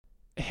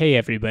Hey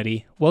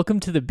everybody, welcome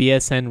to the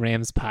BSN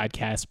Rams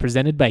podcast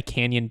presented by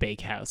Canyon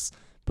Bakehouse.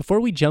 Before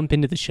we jump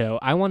into the show,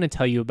 I want to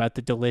tell you about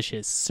the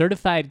delicious,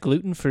 certified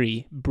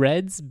gluten-free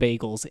breads,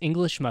 bagels,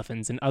 English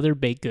muffins, and other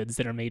baked goods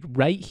that are made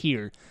right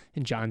here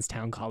in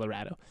Johnstown,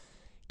 Colorado.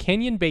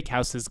 Canyon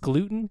Bakehouse's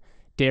gluten,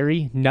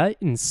 dairy, nut,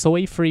 and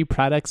soy-free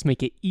products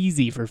make it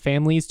easy for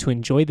families to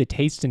enjoy the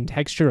taste and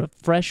texture of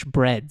fresh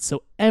bread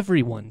so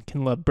everyone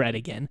can love bread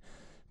again.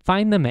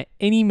 Find them at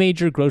any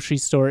major grocery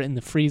store in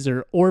the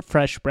freezer or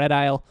fresh bread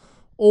aisle,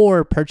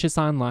 or purchase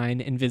online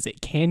and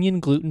visit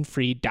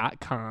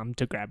canyonglutenfree.com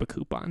to grab a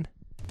coupon.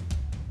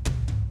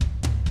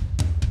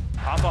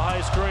 Off a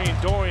high screen,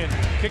 Dorian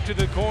kick to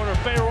the corner,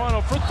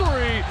 Fayerano for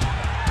three.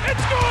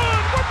 It's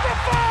good with the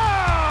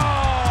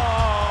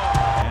foul!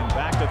 And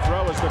back to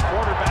throw is the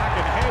quarterback,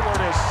 and Hayward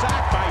is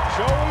sacked by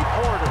Joey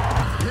Porter.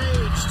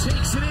 Page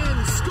takes it in,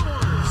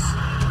 scores.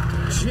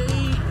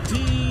 J.D.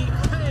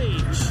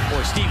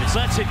 Or Stevens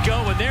lets it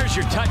go, and there's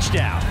your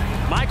touchdown.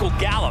 Michael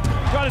Gallup.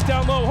 Got it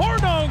down low.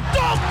 Hornung.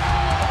 Dunk!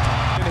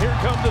 And here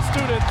come the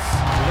students.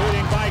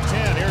 Leading by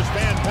 10. Here's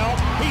Van Pelt.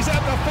 He's at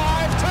the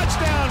 5.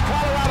 Touchdown,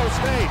 Colorado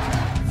State.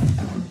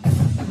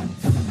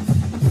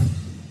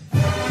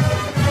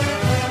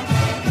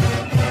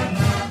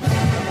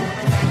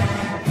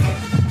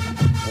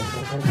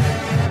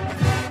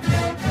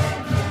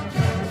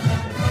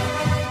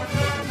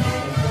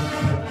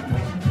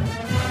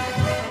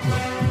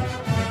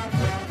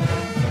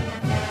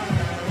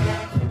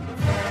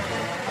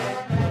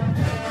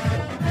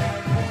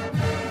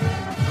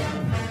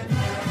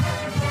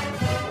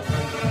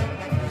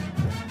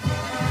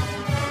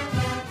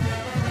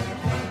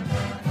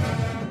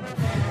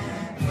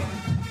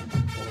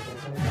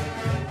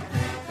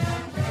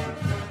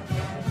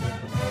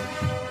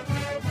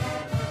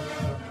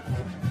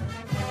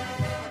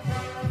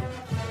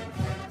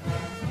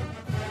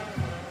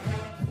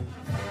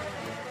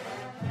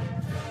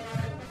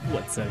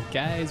 What's up,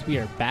 guys? We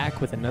are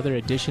back with another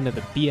edition of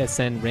the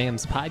BSN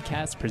Rams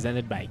podcast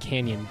presented by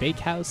Canyon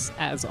Bakehouse.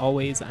 As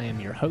always, I am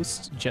your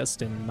host,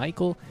 Justin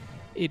Michael.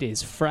 It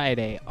is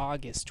Friday,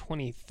 August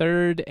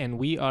 23rd, and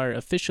we are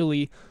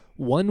officially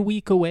 1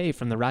 week away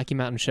from the Rocky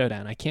Mountain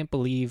Showdown. I can't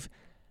believe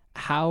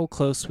how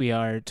close we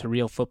are to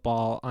real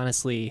football.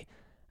 Honestly,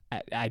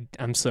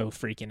 I'm so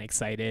freaking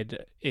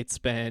excited. It's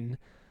been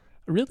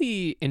a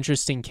really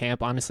interesting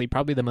camp, honestly,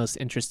 probably the most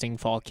interesting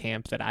fall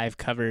camp that I've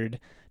covered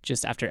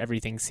just after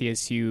everything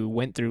CSU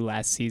went through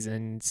last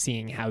season.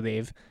 Seeing how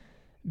they've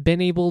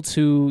been able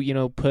to,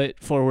 put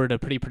forward a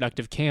pretty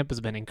productive camp has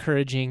been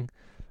encouraging,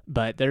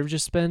 but there's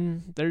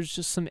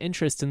just some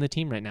interest in the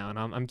team right now, and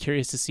I'm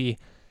curious to see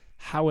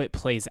how it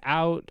plays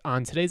out.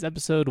 On today's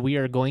episode, we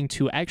are going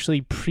to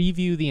actually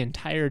preview the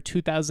entire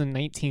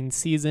 2019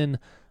 season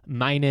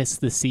minus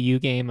the CU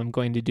game. I'm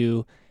going to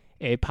do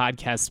a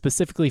podcast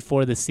specifically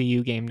for the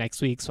CU game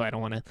next week, so I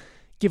don't want to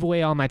give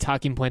away all my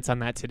talking points on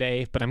that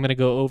today, but I'm going to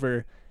go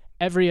over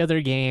every other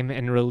game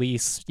and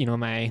release,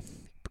 my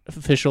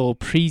official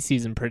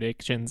preseason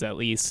predictions, at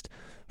least,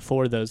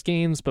 for those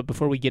games. But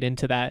before we get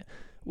into that,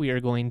 we are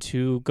going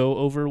to go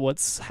over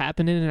what's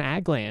happening in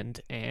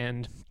Agland.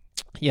 And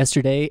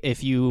yesterday,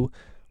 if you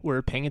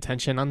were paying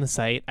attention on the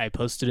site, I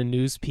posted a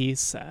news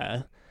piece.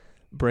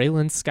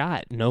 Braylon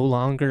Scott no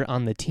longer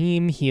on the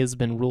team. He has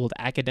been ruled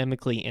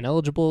academically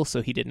ineligible,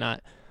 so he did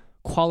not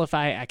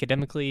qualify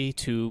academically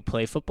to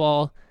play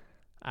football.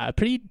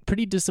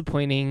 Pretty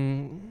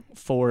disappointing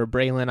for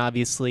Braylon,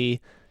 obviously.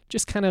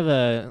 Just kind of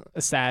a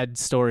sad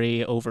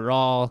story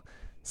overall.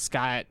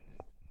 Scott,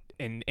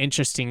 an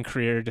interesting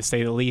career to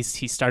say the least.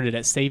 He started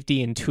at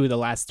safety in 2 of the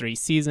last 3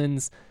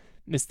 seasons,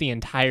 missed the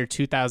entire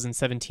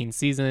 2017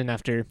 season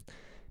after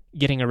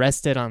getting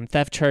arrested on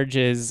theft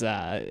charges.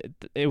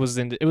 It was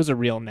a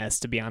real mess,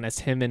 to be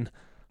honest. Him and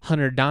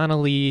Hunter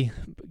Donnelly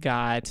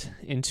got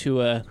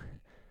into I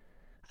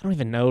don't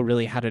even know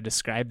really how to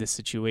describe the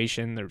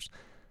situation. There's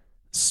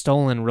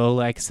stolen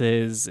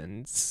Rolexes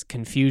and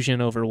confusion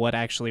over what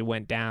actually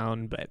went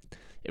down, but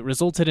it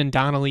resulted in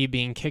Donnelly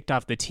being kicked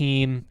off the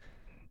team.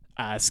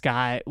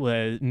 Scott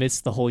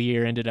missed the whole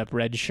year, ended up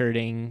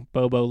redshirting.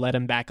 Bobo let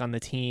him back on the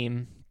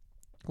team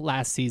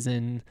last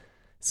season.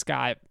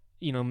 Scott,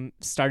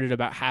 started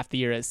about half the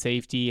year at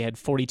safety, had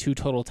 42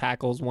 total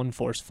tackles, 1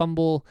 forced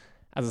fumble.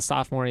 As a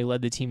sophomore, he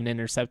led the team in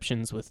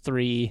interceptions with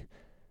 3.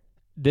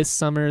 This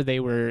summer,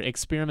 they were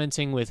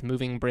experimenting with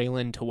moving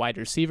Braylon to wide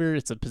receiver.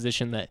 It's a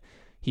position that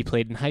he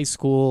played in high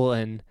school,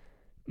 and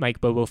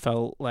Mike Bobo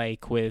felt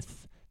like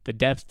with the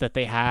depth that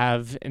they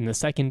have in the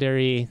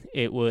secondary,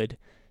 it would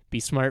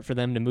be smart for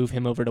them to move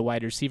him over to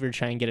wide receiver,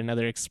 try and get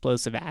another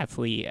explosive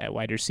athlete at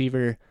wide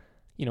receiver.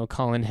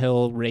 Colin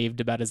Hill raved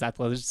about his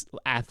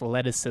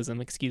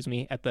athleticism,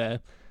 at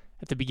the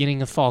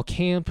beginning of fall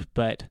camp,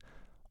 but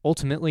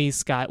ultimately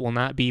Scott will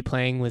not be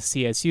playing with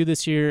CSU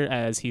this year,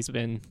 as he's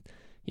been,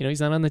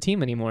 he's not on the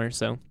team anymore.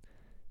 So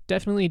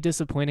definitely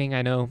disappointing.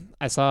 I know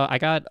I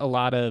got a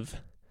lot of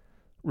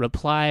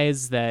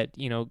replies that,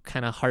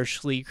 kind of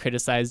harshly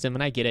criticized him,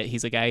 and I get it.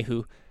 He's a guy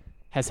who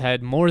has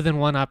had more than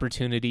one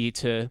opportunity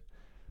to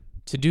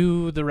to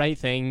do the right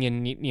thing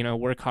and,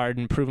 work hard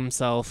and prove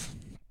himself.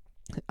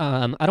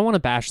 I don't want to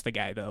bash the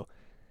guy, though.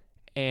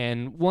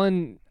 And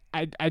one,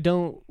 I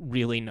don't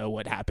really know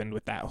what happened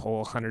with that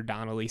whole Hunter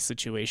Donnelly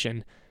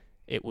situation.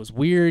 It was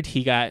weird.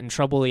 He got in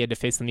trouble. He had to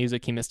face the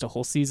music. He missed a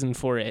whole season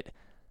for it.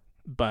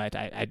 But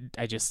I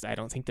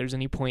don't think there's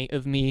any point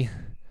of me,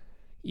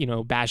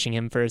 bashing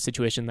him for a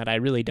situation that I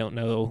really don't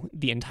know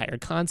the entire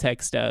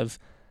context of.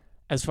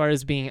 As far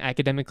as being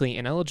academically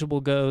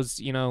ineligible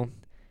goes,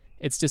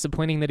 it's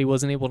disappointing that he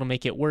wasn't able to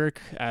make it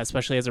work,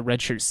 especially as a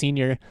redshirt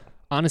senior.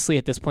 Honestly,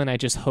 at this point, I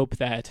just hope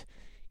that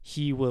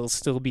he will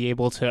still be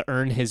able to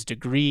earn his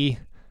degree,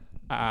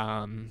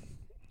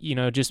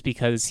 just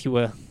because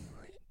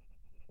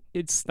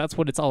that's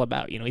what it's all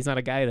about. He's not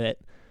a guy that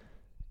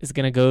is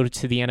going to go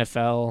to the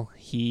NFL.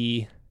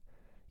 He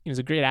was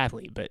a great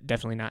athlete, but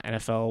definitely not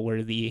NFL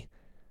worthy.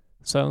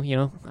 So,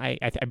 I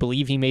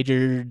believe he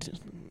majored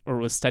or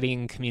was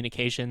studying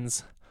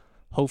communications.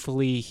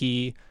 Hopefully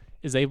he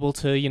is able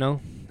to,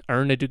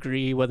 earn a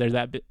degree, whether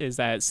that is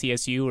at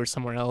CSU or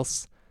somewhere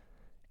else,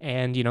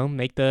 and,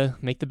 make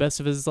the best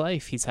of his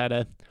life. He's had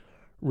a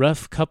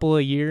rough couple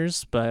of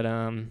years, but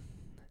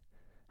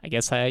I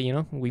guess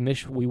we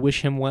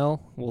wish him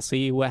well. We'll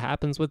see what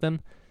happens with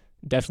him.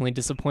 Definitely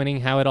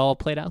disappointing how it all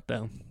played out,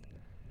 though.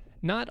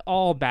 Not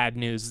all bad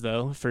news,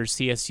 though, for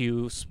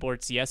CSU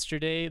sports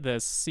yesterday. The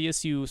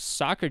CSU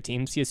soccer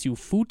team, CSU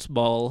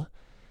football,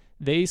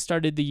 they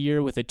started the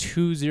year with a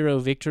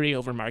 2-0 victory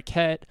over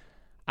Marquette.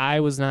 I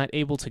was not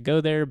able to go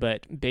there,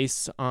 but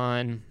based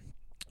on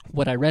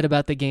what I read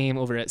about the game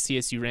over at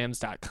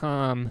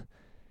CSURams.com,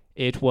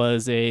 it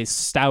was a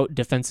stout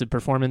defensive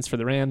performance for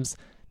the Rams.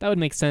 That would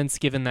make sense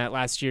given that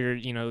last year,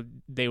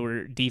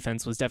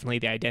 defense was definitely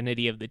the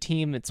identity of the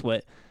team. It's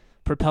what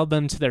propelled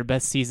them to their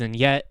best season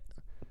yet.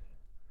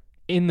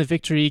 In the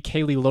victory,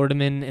 Kaylee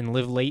Lordeman and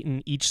Liv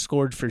Layton each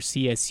scored for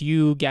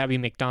CSU. Gabby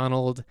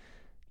McDonald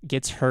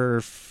gets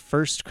her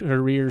first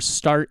career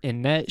start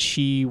in net.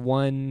 She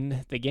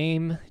won the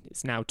game.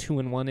 Is now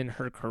 2-1 in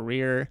her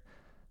career.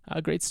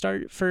 A great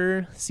start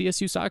for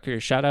CSU soccer.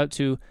 Shout out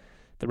to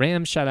the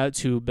Rams. Shout out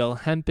to Bill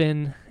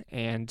Hempen.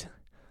 And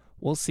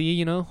we'll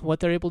see, what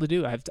they're able to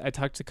do. I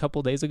talked a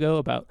couple days ago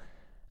about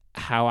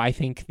how I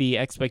think the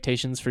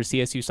expectations for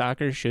CSU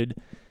soccer should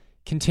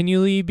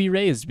continually be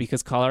raised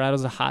because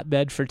Colorado's a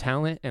hotbed for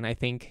talent, and I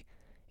think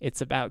it's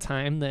about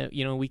time that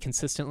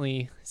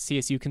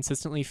CSU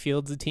consistently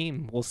fields a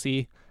team. We'll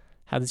see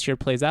how this year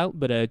plays out,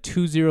 but a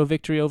 2-0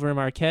 victory over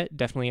Marquette,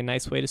 definitely a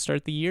nice way to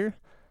start the year.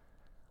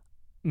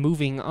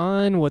 Moving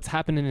on, what's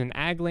happening in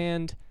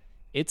Agland?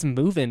 It's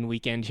move-in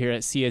weekend here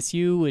at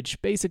CSU,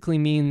 which basically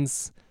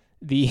means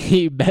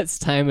the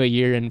best time of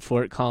year in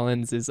Fort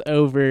Collins is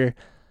over.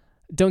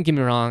 Don't get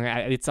me wrong,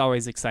 it's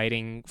always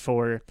exciting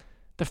for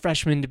the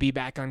freshmen to be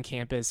back on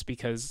campus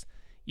because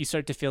you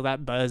start to feel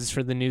that buzz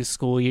for the new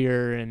school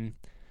year, and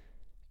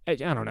I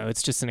don't know,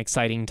 it's just an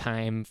exciting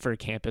time for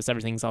campus.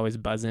 Everything's always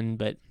buzzing,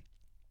 but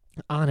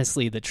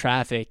honestly, the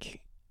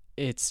traffic,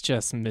 it's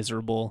just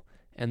miserable,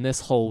 and this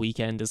whole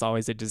weekend is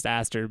always a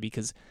disaster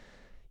because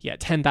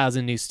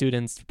 10,000 new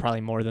students, probably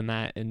more than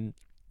that, and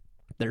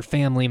their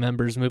family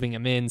members moving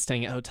them in,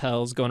 staying at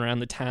hotels, going around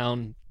the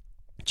town,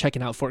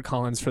 checking out Fort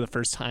Collins for the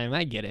first time.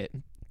 I get it,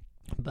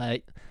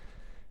 but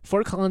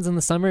Fort Collins in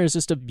the summer is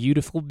just a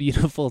beautiful,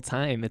 beautiful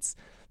time.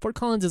 Fort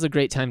Collins is a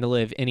great time to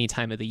live any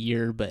time of the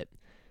year, but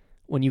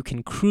when you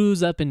can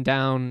cruise up and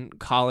down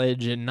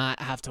College and not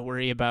have to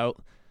worry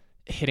about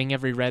hitting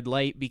every red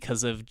light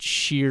because of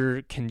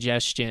sheer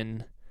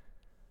congestion,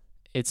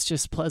 it's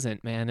just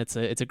pleasant, man. It's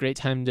a great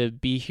time to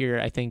be here.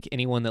 I think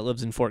anyone that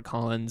lives in Fort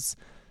Collins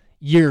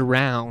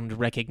year-round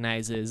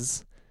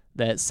recognizes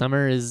that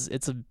summer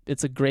it's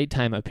a great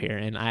time up here,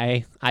 and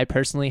I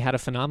personally had a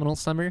phenomenal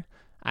summer.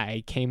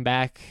 I came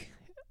back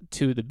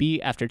to the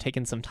beat after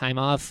taking some time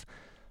off.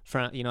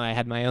 I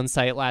had my own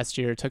site last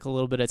year, took a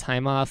little bit of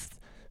time off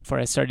before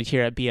I started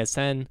here at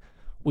BSN.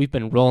 We've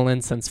been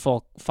rolling since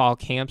fall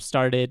camp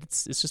started.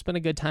 It's just been a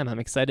good time. I'm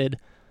excited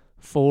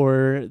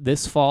for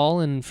this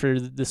fall and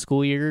for the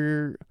school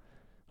year,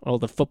 or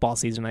the football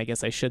season, I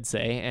guess I should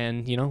say,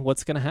 and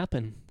what's going to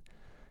happen.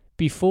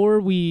 Before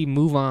we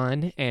move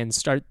on and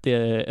start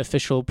the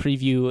official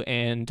preview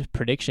and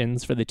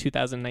predictions for the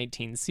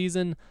 2019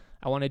 season,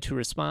 I wanted to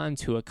respond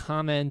to a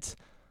comment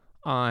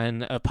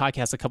on a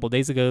podcast a couple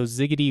days ago,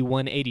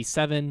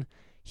 Ziggity187.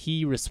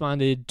 He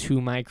responded to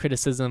my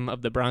criticism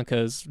of the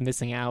Broncos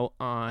missing out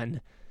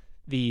on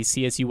the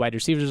CSU wide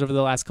receivers over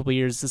the last couple of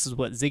years. This is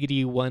what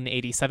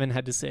Ziggity187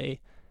 had to say.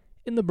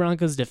 In the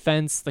Broncos'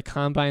 defense, the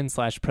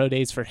combine/pro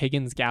days for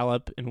Higgins,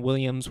 Gallup, and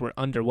Williams were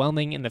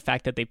underwhelming, and the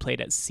fact that they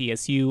played at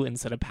CSU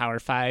instead of Power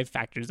 5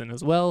 factors in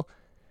as well.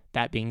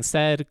 That being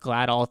said,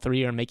 glad all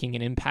three are making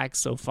an impact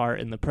so far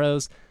in the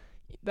pros.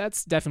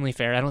 That's definitely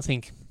fair. I don't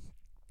think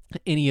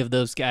any of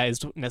those guys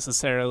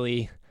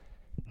necessarily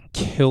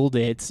killed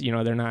it.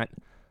 They're not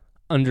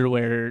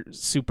underwear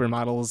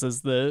supermodels,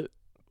 as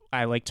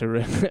I like to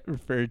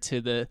refer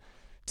to the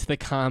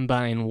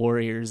combine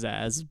warriors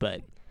as,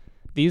 but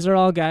these are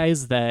all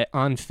guys that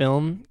on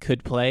film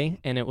could play,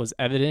 and it was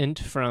evident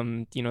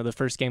from, the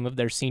first game of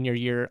their senior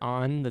year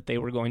on that they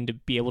were going to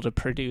be able to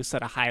produce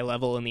at a high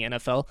level in the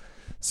NFL.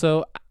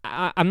 So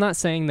I'm not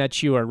saying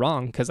that you are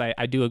wrong, because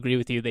I do agree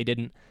with you. They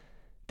didn't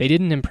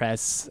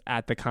impress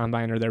at the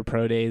combine or their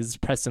pro days,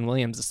 Preston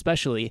Williams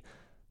especially.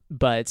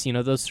 But,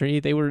 those three,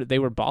 they were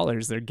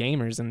ballers, they're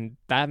gamers, and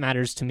that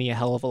matters to me a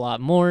hell of a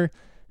lot more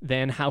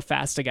than how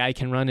fast a guy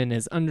can run in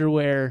his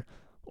underwear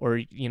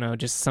or,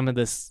 just some of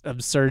this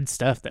absurd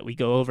stuff that we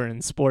go over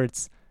in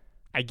sports.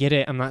 I get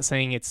it. I'm not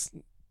saying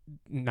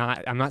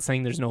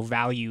there's no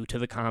value to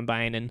the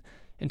combine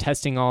and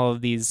testing all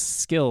of these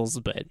skills,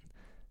 but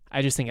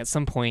I just think at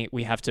some point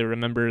we have to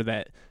remember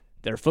that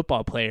they're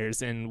football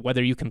players, and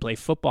whether you can play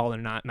football or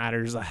not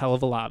matters a hell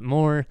of a lot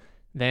more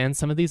than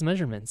some of these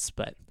measurements.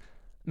 But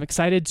I'm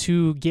excited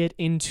to get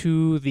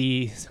into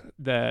the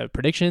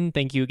prediction.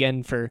 Thank you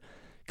again for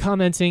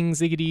commenting,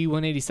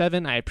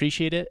 Ziggity187. I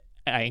appreciate it.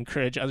 I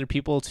encourage other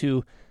people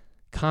to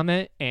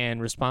comment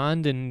and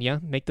respond and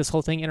make this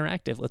whole thing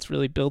interactive. Let's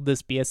really build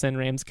this BSN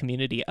Rams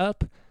community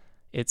up.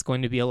 It's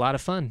going to be a lot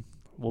of fun.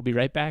 We'll be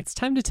right back. It's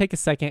time to take a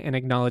second and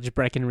acknowledge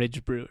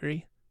Breckenridge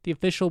Brewery, the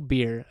official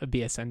beer of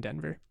BSN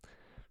Denver.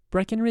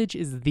 Breckenridge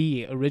is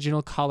the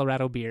original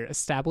Colorado beer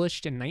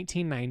established in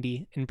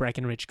 1990 in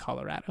Breckenridge,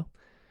 Colorado.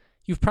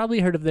 You've probably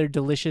heard of their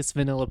delicious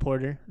vanilla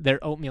porter,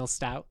 their oatmeal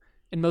stout,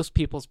 and most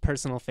people's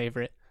personal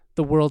favorite,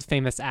 the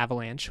world-famous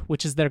Avalanche,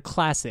 which is their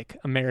classic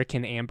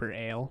American Amber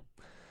Ale.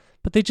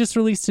 But they just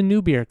released a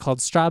new beer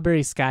called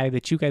Strawberry Sky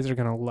that you guys are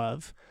going to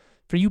love.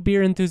 For you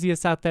beer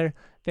enthusiasts out there,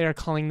 they are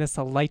calling this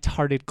a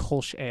light-hearted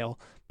Kolsch Ale.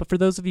 But for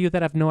those of you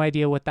that have no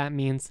idea what that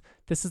means,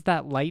 this is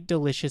that light,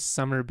 delicious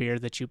summer beer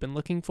that you've been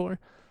looking for.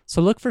 So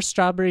look for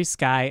Strawberry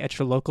Sky at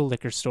your local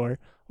liquor store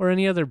or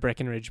any other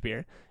Breckenridge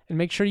beer. And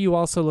make sure you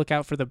also look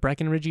out for the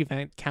Breckenridge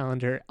event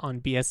calendar on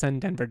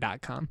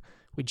bsndenver.com.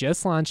 We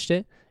just launched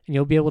it, and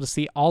you'll be able to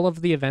see all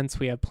of the events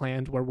we have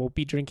planned where we'll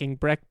be drinking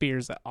Breck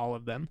beers at all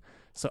of them.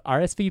 So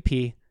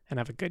RSVP and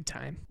have a good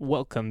time.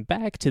 Welcome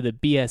back to the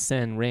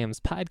BSN Rams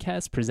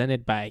podcast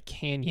presented by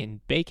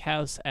Canyon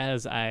Bakehouse.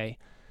 As I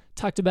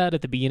talked about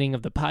at the beginning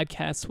of the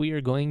podcast, we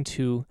are going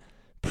to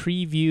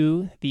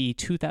preview the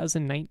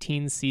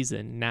 2019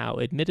 season. Now,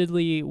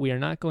 admittedly, we are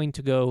not going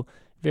to go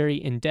very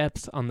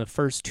in-depth on the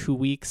first 2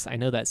 weeks. I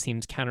know that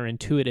seems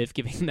counterintuitive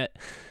given that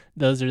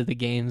those are the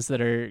games that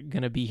are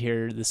going to be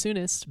here the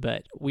soonest,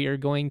 but we are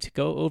going to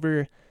go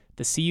over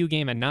the CU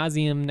game ad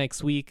nauseum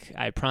next week.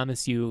 I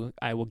promise you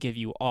I will give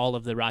you all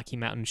of the Rocky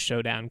Mountain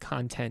Showdown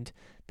content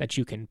that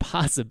you can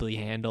possibly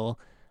handle.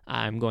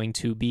 I'm going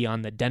to be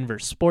on the Denver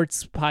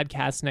Sports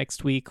podcast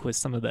next week with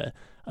some of the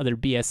other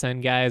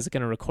BSN guys.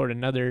 Going to record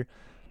another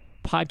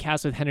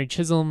podcast with Henry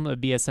Chisholm of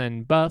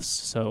BSN Buffs.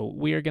 So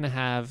we are going to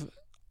have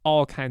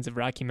all kinds of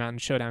Rocky Mountain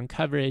Showdown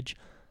coverage.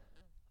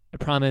 I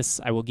promise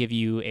I will give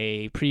you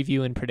a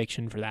preview and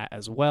prediction for that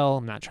as well.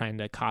 I'm not trying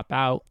to cop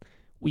out.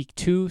 Week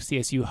 2,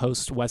 CSU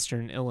hosts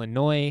Western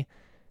Illinois.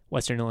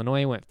 Western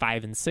Illinois went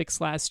 5-6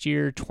 last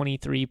year,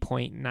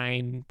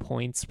 23.9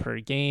 points per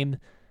game.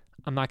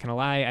 I'm not going to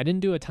lie, I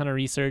didn't do a ton of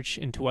research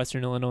into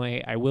Western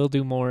Illinois. I will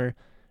do more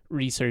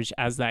research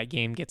as that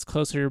game gets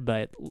closer,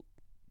 but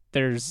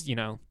there's,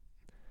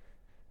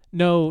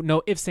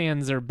 no ifs,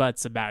 ands, or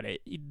buts about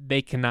it.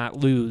 They cannot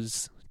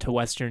lose to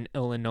Western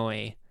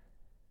Illinois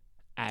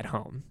at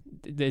home.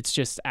 It's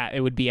just,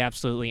 it would be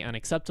absolutely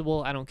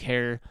unacceptable. I don't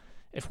care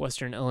if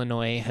Western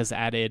Illinois has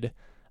added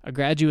a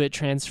graduate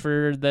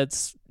transfer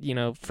that's,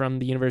 from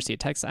the University of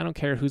Texas. I don't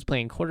care who's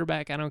playing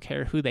quarterback. I don't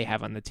care who they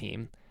have on the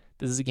team.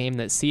 This is a game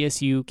that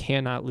CSU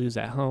cannot lose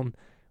at home.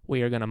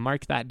 We are going to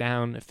mark that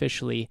down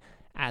officially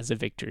as a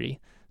victory.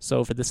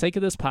 So for the sake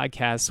of this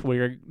podcast,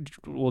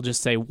 we'll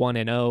just say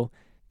 1-0.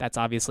 That's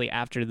obviously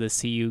after the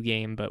CU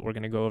game, but we're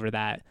going to go over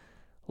that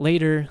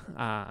later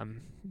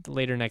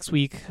next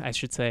week, I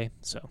should say.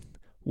 So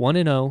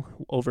 1-0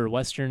 over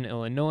Western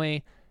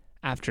Illinois.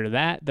 After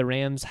that, the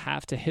Rams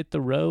have to hit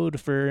the road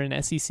for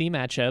an SEC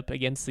matchup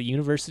against the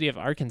University of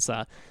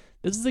Arkansas.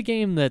 This is a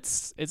game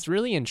it's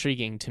really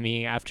intriguing to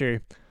me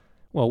after,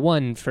 well,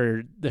 one,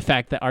 for the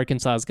fact that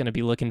Arkansas is going to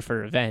be looking for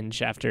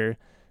revenge after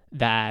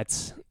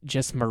that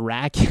just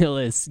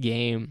miraculous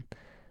game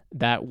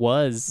that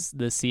was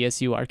the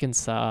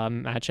CSU-Arkansas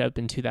matchup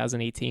in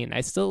 2018.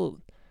 I still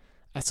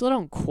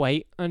don't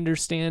quite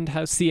understand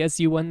how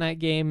CSU won that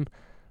game.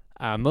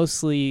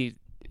 Mostly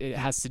it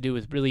has to do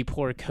with really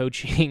poor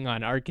coaching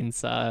on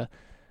Arkansas'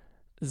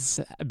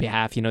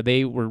 behalf.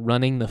 They were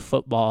running the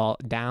football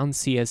down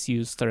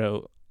CSU's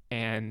throat,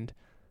 and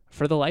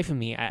for the life of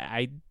me,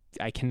 I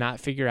cannot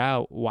figure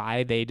out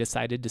why they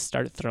decided to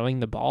start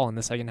throwing the ball in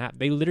the second half.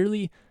 They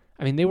literally,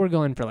 they were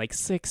going for like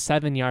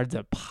 6-7 yards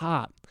a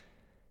pop.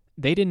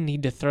 They didn't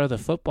need to throw the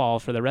football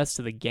for the rest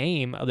of the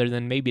game other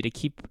than maybe to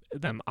keep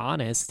them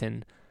honest,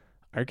 and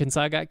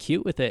Arkansas got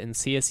cute with it, and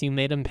CSU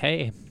made them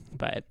pay.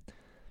 But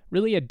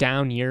really a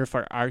down year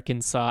for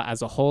Arkansas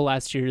as a whole.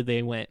 Last year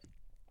they went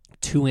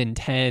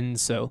 2-10,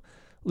 so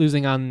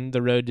losing on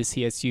the road to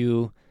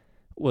CSU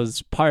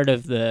was part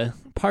of their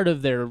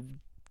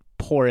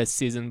poorest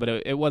season, but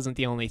it wasn't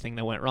the only thing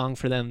that went wrong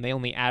for them. They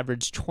only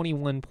averaged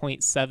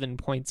 21.7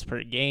 points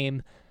per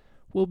game.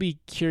 We'll be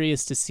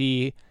curious to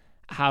see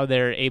how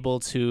they're able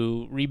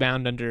to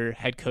rebound under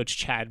head coach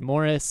Chad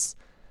Morris.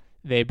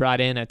 They brought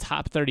in a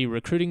top 30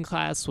 recruiting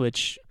class,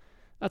 which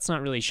that's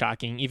not really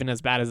shocking. Even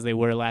as bad as they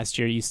were last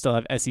year, you still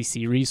have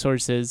SEC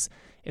resources.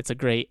 It's a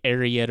great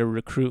area to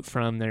recruit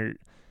from. They're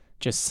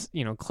just,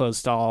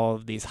 close to all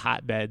of these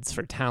hotbeds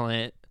for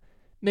talent.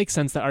 Makes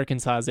sense that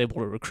Arkansas is able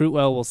to recruit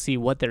well. We'll see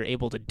what they're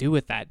able to do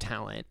with that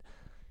talent.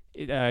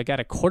 Got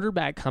a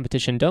quarterback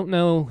competition. Don't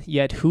know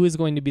yet who is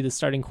going to be the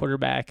starting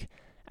quarterback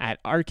at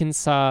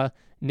Arkansas.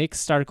 Nick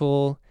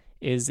Starkel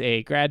is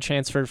a grad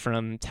transfer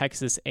from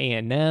Texas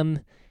A&M.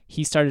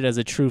 He started as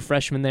a true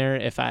freshman there,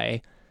 if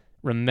I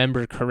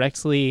remember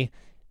correctly.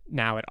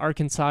 Now at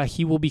Arkansas,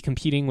 he will be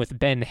competing with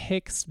Ben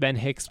Hicks. Ben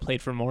Hicks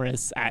played for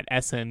Morris at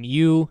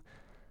SMU.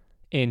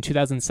 In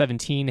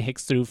 2017,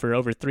 Hicks threw for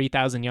over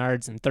 3,000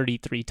 yards and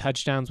 33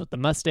 touchdowns with the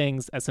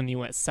Mustangs. SMU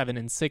went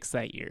 7-6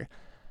 that year.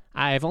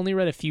 I've only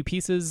read a few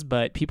pieces,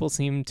 but people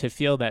seem to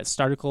feel that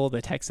Starkel,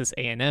 the Texas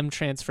A&M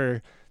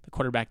transfer, the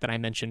quarterback that I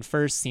mentioned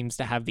first, seems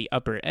to have the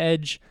upper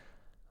edge.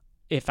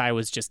 If I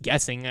was just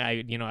guessing,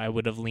 I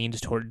would have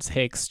leaned towards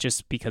Hicks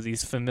just because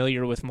he's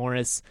familiar with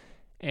Morris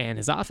and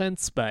his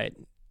offense. But,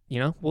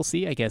 we'll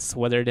see, I guess,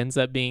 whether it ends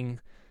up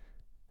being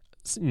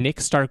Nick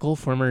Starkel,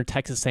 former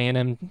Texas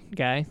A&M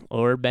guy,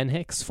 or Ben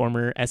Hicks,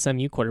 former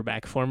SMU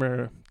quarterback,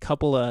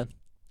 couple of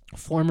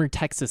former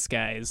Texas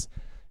guys,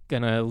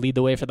 gonna lead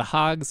the way for the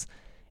Hogs.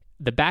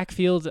 The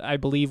backfield, I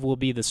believe, will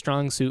be the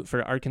strong suit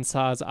for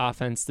Arkansas's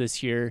offense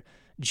this year.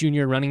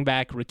 Junior running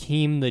back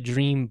Rakeem the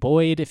Dream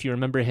Boyd, if you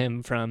remember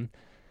him from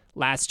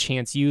Last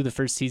Chance U, the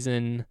first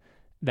season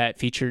that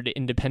featured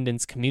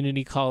Independence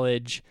Community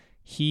College.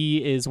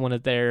 He is one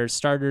of their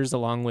starters,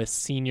 along with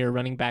senior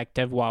running back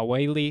Devwa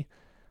Whaley.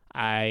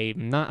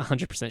 I'm not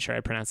 100% sure I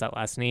pronounced that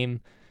last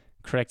name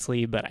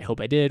correctly, but I hope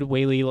I did.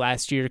 Whaley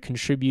last year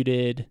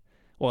contributed,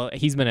 well,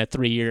 he's been a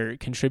 3-year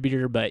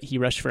contributor, but he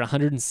rushed for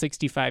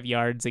 165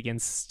 yards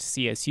against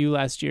CSU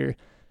last year.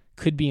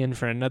 Could be in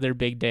for another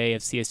big day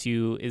if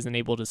CSU isn't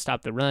able to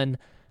stop the run.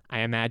 I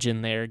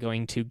imagine they're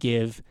going to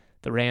give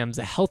the Rams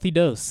a healthy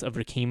dose of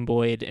Rakeem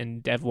Boyd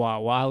and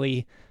Devwa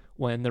Whaley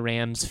when the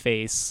Rams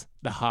face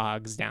the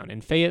Hogs down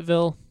in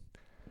Fayetteville.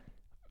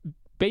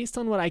 Based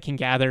on what I can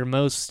gather,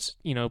 most,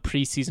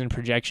 preseason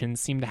projections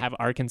seem to have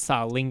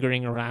Arkansas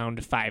lingering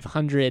around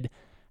 500.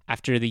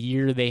 After the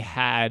year they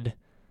had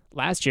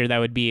last year, that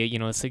would be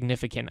a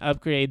significant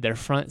upgrade. Their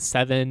front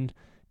seven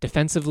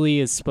defensively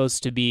is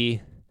supposed to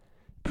be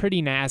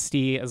pretty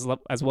nasty, as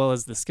well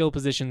as the skill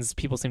positions.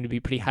 People seem to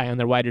be pretty high on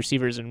their wide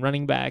receivers and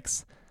running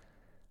backs.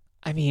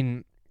 I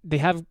mean, they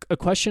have a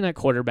question at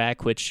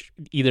quarterback, which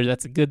either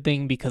that's a good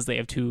thing because they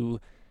have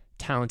two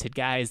talented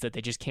guys that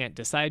they just can't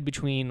decide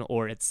between,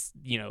 or it's,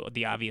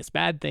 the obvious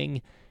bad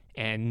thing,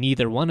 and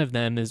neither one of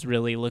them is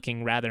really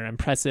looking rather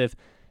impressive.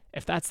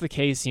 If that's the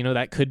case,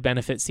 that could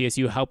benefit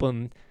CSU, help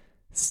them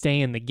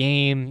stay in the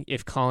game.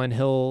 If Colin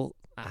Hill,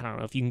 I don't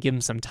know, if you can give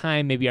him some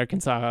time, maybe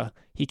Arkansas,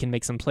 he can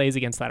make some plays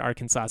against that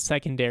Arkansas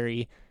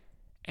secondary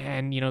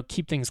and,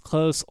 keep things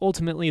close.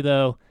 Ultimately,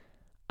 though,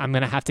 I'm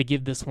going to have to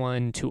give this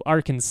one to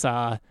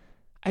Arkansas.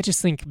 I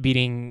just think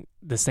beating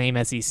the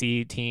same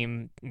SEC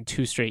team in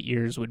 2 straight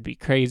years would be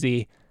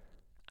crazy.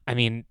 I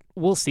mean,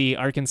 we'll see.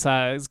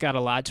 Arkansas has got a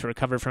lot to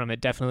recover from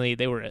it. Definitely,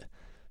 they were a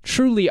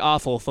truly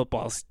awful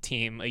football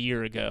team a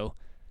year ago.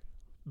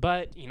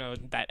 But,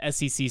 that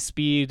SEC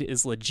speed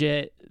is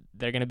legit.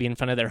 They're going to be in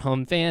front of their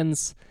home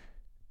fans.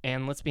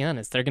 And let's be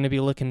honest, they're going to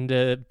be looking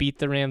to beat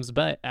the Rams'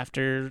 butt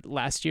after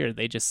last year.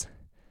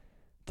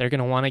 They're going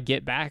to want to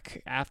get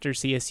back after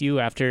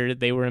CSU, after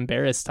they were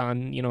embarrassed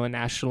on, a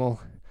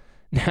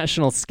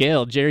national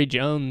scale. Jerry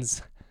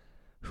Jones,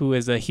 who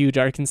is a huge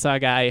Arkansas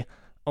guy,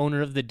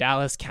 owner of the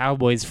Dallas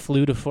Cowboys,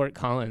 flew to Fort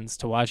Collins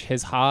to watch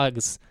his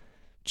Hogs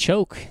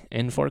choke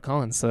in Fort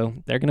Collins. So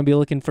they're going to be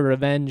looking for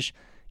revenge.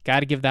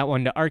 Got to give that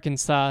one to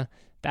Arkansas.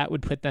 That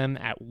would put them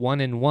at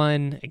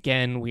 1-1.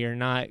 Again, we are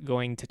not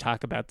going to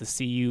talk about the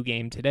CU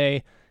game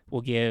today.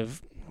 We'll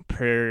give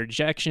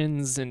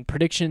projections and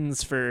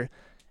predictions for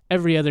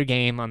every other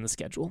game on the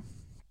schedule.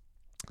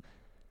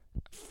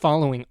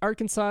 Following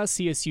Arkansas,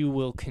 CSU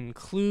will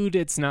conclude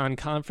its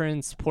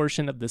non-conference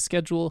portion of the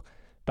schedule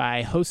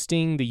by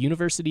hosting the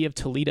University of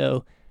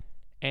Toledo.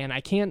 And I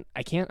can't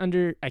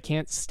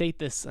state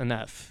this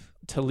enough.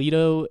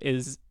 Toledo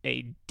is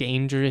a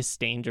dangerous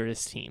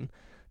team.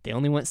 They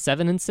only went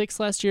 7-6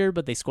 last year,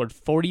 but they scored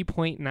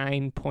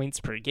 40.9 points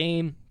per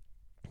game.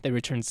 They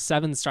returned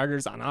 7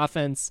 starters on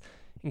offense,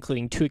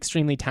 including 2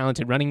 extremely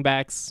talented running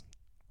backs.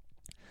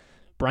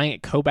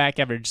 Bryant Koback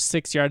averaged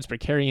 6 yards per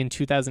carry in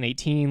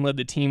 2018, led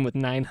the team with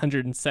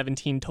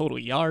 917 total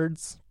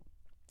yards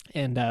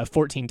and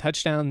 14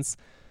 touchdowns.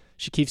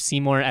 Shaquille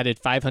Seymour added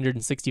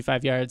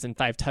 565 yards and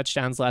 5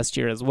 touchdowns last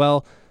year as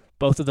well.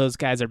 Both of those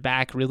guys are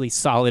back. Really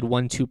solid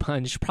 1-2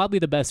 punch. Probably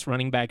the best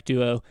running back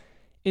duo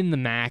in the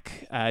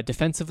MAC.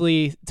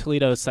 Defensively,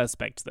 Toledo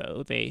suspect,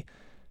 though.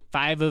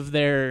 5 of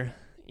their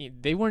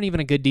they weren't even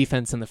a good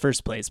defense in the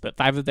first place, but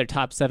 5 of their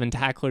top 7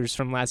 tacklers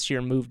from last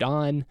year moved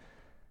on.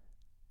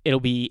 It'll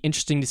be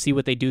interesting to see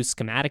what they do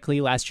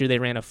schematically. Last year they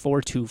ran a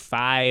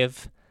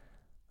 4-2-5,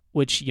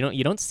 which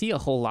you don't see a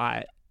whole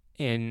lot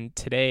in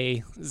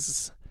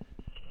today's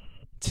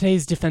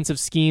defensive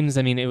schemes.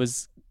 I mean, it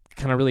was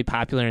kind of really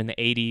popular in the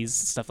 80s,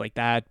 stuff like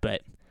that,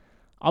 but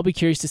I'll be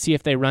curious to see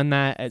if they run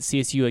that at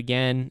CSU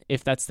again.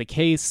 If that's the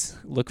case,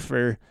 look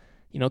for,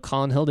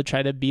 Colin Hill to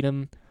try to beat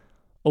him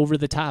over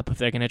the top if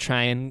they're going to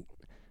try and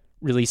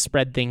really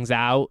spread things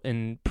out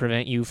and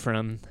prevent you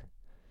from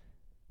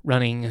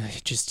running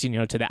just, to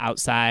the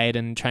outside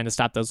and trying to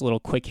stop those little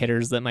quick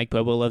hitters that Mike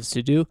Bobo loves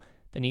to do,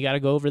 then you got to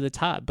go over the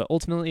top. But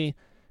ultimately,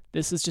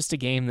 this is just a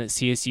game that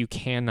CSU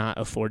cannot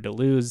afford to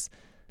lose.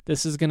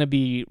 This is going to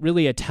be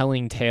really a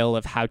telling tale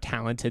of how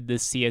talented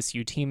this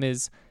CSU team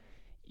is.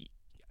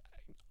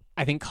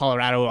 I think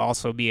Colorado will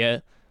also be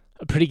a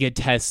pretty good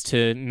test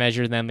to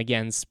measure them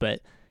against, but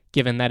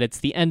given that it's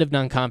the end of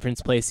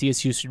non-conference play,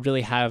 CSU should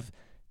really have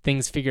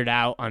things figured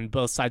out on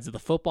both sides of the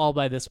football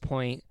by this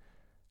point.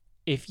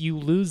 If you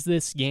lose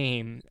this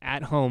game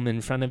at home in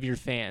front of your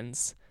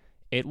fans,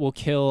 it will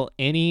kill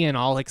any and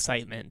all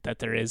excitement that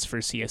there is for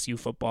CSU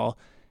football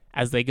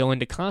as they go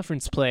into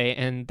conference play,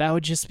 and that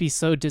would just be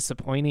so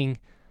disappointing.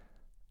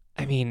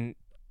 I mean,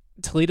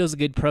 Toledo's a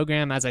good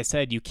program. As I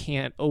said, you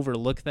can't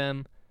overlook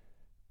them,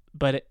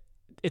 but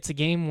it's a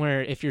game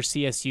where if you're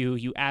CSU,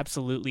 you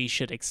absolutely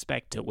should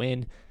expect to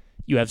win.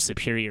 You have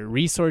superior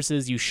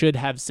resources. You should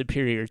have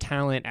superior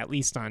talent, at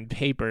least on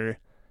paper.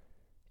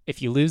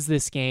 If you lose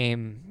this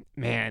game,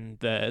 man,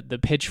 the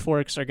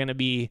pitchforks are going to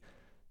be...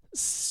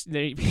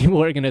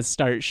 people are going to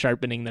start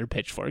sharpening their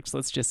pitchforks.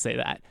 Let's just say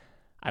that.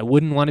 I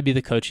wouldn't want to be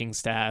the coaching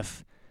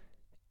staff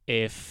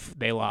if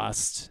they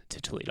lost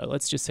to Toledo.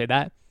 Let's just say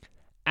that.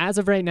 As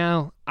of right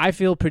now, I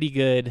feel pretty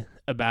good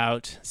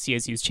about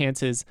CSU's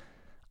chances.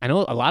 I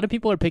know a lot of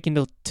people are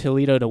picking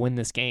Toledo to win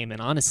this game, and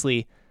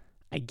honestly,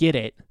 I get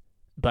it,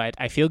 but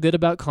I feel good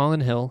about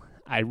Colin Hill.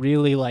 I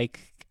really like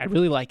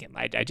him.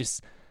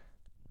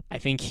 I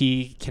think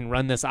he can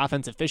run this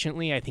offense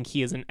efficiently. I think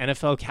he is an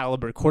NFL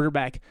caliber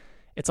quarterback.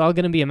 It's all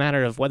going to be a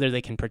matter of whether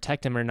they can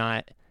protect him or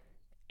not.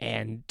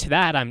 And to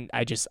that,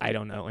 I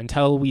don't know.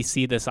 Until we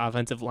see this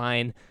offensive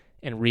line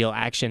in real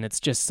action, it's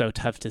just so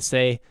tough to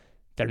say.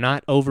 They're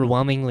not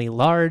overwhelmingly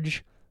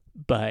large,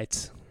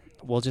 but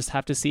we'll just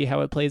have to see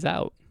how it plays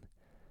out.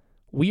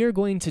 We are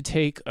going to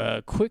take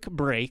a quick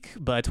break,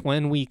 but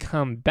when we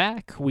come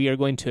back, we are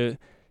going to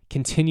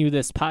continue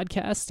this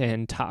podcast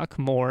and talk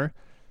more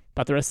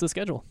about the rest of the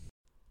schedule.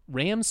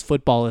 Rams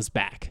football is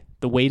back.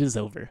 The wait is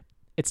over.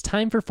 It's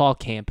time for fall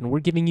camp, and we're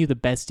giving you the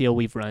best deal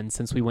we've run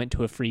since we went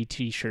to a free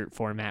t-shirt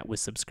format with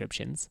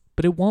subscriptions.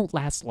 But it won't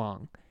last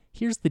long.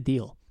 Here's the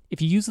deal.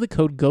 If you use the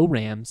code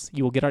GORAMS,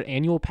 you will get our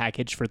annual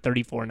package for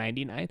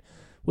 $34.99,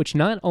 which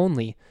not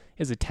only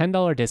is a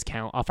 $10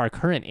 discount off our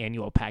current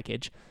annual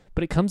package,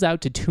 but it comes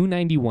out to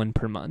 $291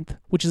 per month,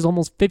 which is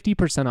almost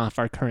 50% off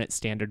our current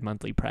standard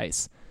monthly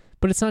price.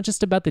 But it's not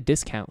just about the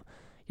discount.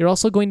 You're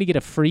also going to get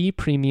a free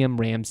premium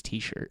Rams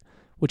t-shirt,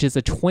 which is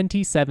a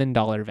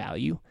 $27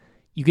 value.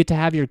 You get to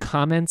have your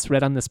comments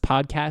read on this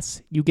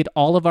podcast. You get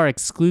all of our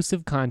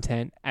exclusive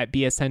content at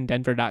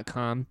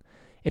bsndenver.com.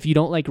 If you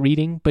don't like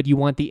reading, but you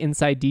want the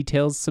inside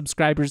details,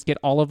 subscribers get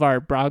all of our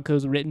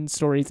Broncos written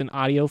stories in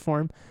audio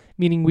form,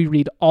 meaning we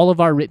read all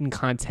of our written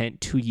content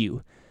to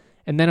you.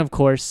 And then, of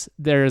course,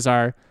 there's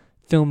our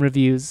film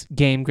reviews,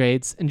 game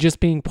grades, and just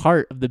being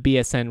part of the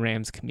BSN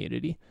Rams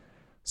community.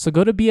 So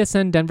go to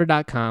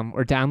bsndenver.com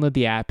or download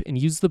the app and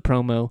use the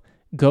promo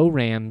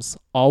GORAMS,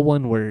 all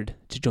one word,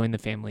 to join the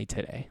family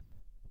today.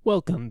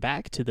 Welcome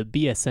back to the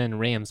BSN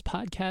Rams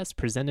podcast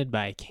presented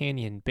by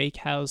Canyon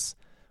Bakehouse.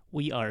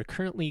 We are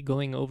currently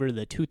going over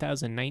the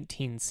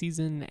 2019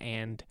 season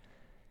and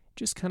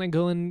just kind of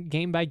going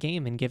game by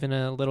game and giving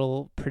a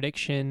little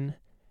prediction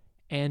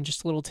and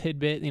just a little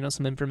tidbit,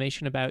 some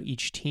information about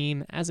each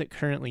team. As it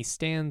currently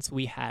stands,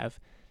 we have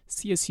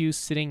CSU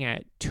sitting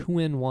at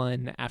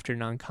 2-1 after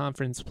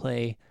non-conference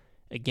play.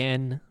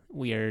 Again,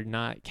 we are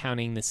not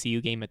counting the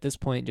CU game at this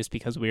point just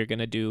because we are going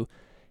to do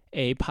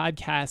a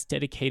podcast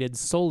dedicated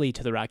solely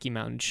to the Rocky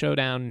Mountain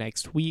Showdown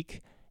next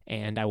week,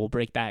 and I will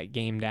break that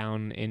game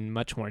down in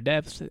much more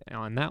depth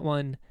on that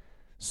one.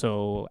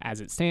 So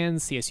as it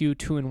stands, CSU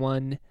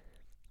 2-1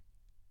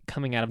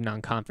 coming out of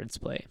non-conference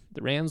play.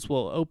 The Rams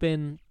will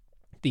open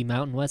the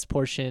Mountain West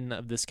portion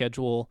of the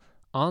schedule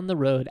on the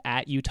road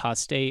at Utah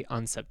State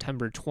on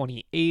September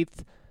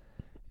 28th.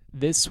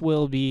 This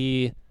will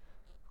be,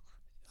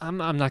 I'm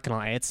not gonna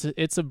lie,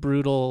 it's a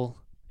brutal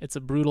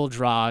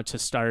draw to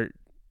start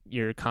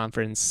your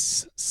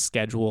conference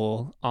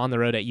schedule on the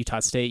road at Utah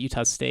State.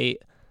 Utah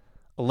State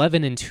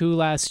 11-2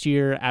 last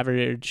year,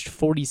 averaged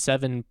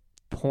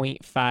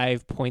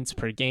 47.5 points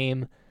per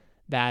game.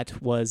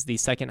 That was the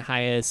second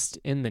highest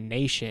in the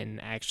nation,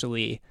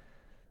 actually.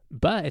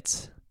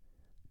 But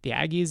the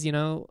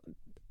Aggies,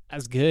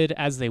 as good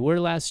as they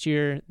were last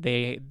year,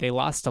 they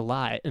lost a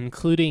lot,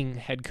 including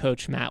head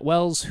coach Matt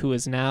Wells, who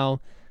is now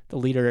the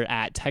leader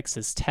at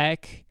Texas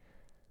Tech.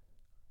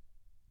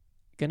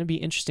 going to be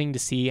interesting to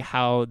see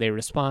how they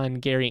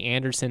respond. Gary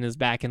Anderson is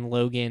back in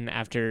Logan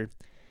after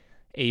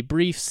a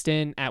brief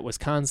stint at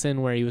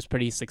Wisconsin where he was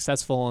pretty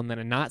successful, and then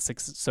a not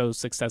so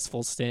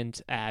successful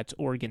stint at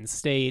Oregon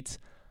State.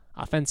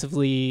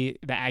 Offensively,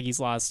 the Aggies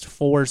lost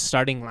 4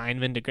 starting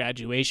linemen to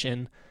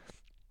graduation.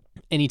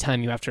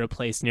 Anytime you have to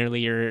replace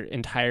nearly your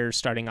entire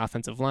starting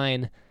offensive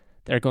line,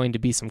 there are going to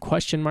be some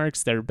question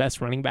marks. Their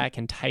best running back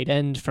and tight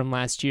end from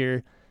last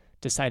year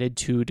decided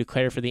to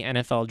declare for the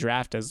NFL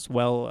draft, as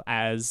well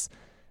as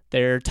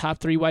their top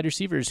 3 wide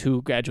receivers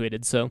who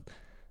graduated. So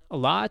a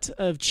lot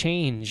of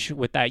change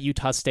with that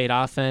Utah State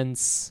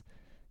offense.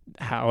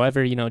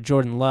 However,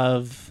 Jordan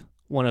Love,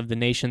 one of the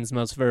nation's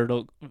most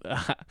versatile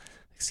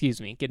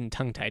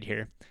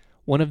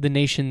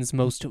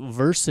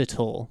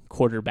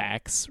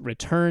quarterbacks,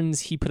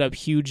 returns. He put up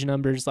huge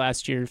numbers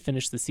last year,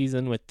 finished the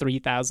season with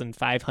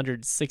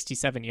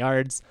 3,567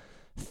 yards,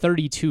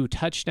 32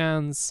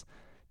 touchdowns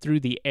through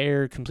the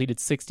air, completed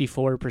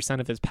 64%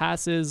 of his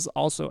passes,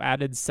 also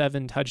added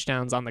 7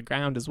 touchdowns on the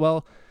ground as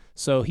well.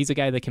 So he's a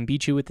guy that can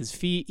beat you with his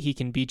feet. He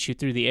can beat you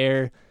through the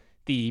air.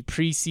 The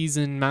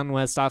preseason Mountain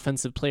West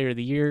Offensive Player of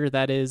the Year,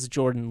 that is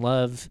Jordan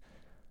Love.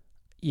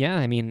 Yeah,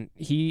 I mean,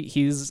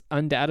 he's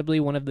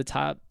undoubtedly one of the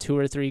top 2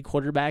 or 3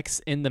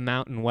 quarterbacks in the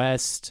Mountain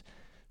West,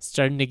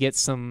 starting to get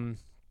some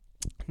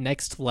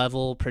next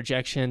level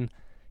projection.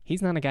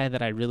 He's not a guy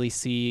that I really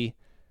see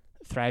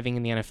thriving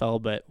in the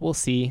NFL, but we'll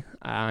see.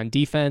 On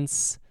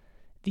defense,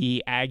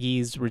 the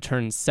Aggies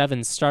returned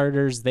 7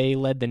 starters. They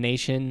led the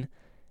nation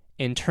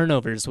in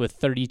turnovers with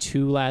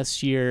 32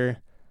 last year.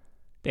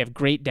 They have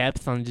great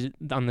depth on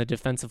the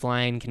defensive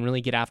line, can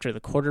really get after the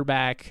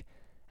quarterback.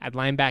 At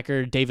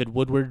linebacker, David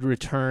Woodward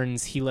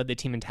returns. He led the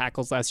team in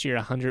tackles last year,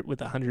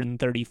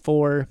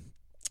 134.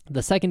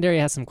 The secondary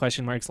has some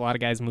question marks. A lot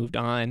of guys moved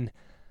on.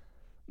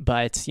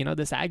 But,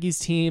 this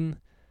Aggies team,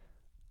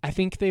 I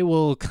think they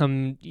will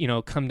come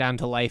down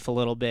to life a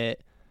little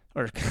bit,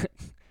 or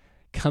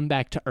come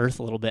back to earth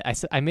a little bit.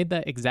 I made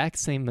that exact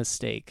same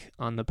mistake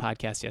on the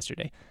podcast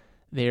yesterday.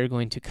 They are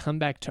going to come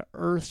back to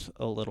earth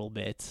a little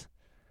bit,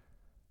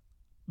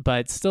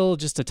 but still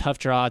just a tough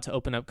draw to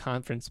open up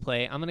conference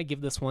play. I'm going to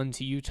give this one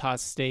to Utah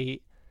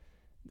State,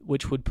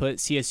 which would put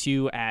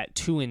CSU at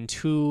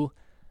 2-2.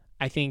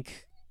 I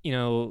think,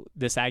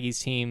 this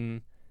Aggies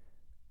team,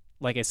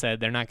 like I said,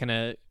 they're not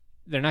going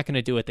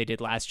to do what they did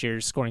last year,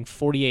 scoring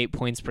 48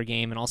 points per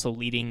game and also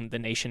leading the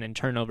nation in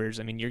turnovers.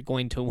 I mean, you're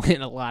going to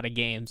win a lot of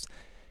games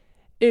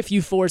if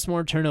you force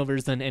more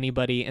turnovers than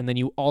anybody, and then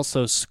you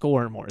also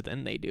score more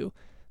than they do.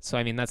 So,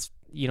 I mean,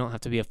 you don't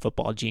have to be a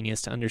football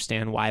genius to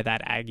understand why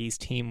that Aggies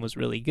team was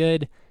really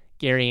good.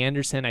 Gary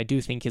Anderson, I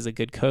do think, is a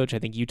good coach. I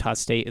think Utah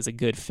State is a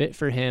good fit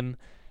for him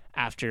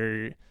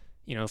after,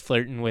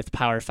 flirting with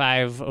Power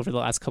 5 over the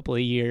last couple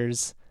of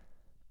years.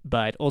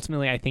 But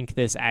ultimately, I think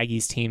this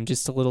Aggies team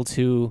just a little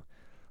too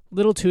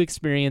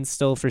experienced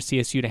still for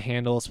CSU to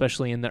handle,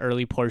 especially in the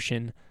early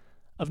portion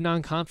of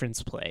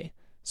non-conference play.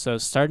 So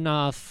starting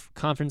off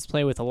conference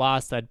play with a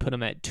loss, that'd put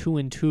them at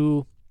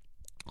 2-2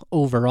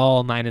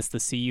 overall, minus the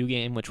CU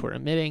game, which we're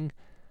omitting.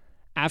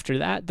 After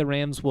that, the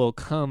Rams will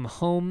come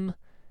home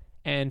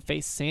and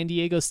face San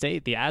Diego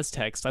State, the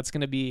Aztecs. That's going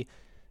to be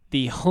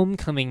the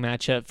homecoming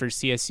matchup for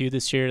CSU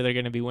this year. They're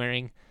going to be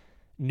wearing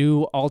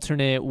new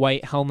alternate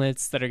white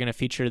helmets that are going to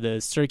feature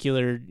the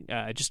circular,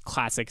 just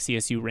classic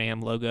CSU Ram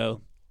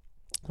logo,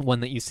 one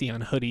that you see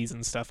on hoodies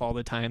and stuff all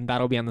the time.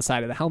 That'll be on the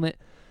side of the helmet.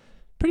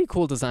 Pretty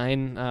cool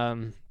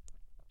design.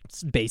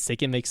 It's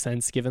basic. It makes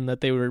sense given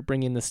that they were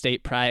bringing the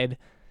State Pride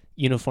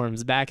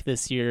uniforms back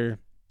this year.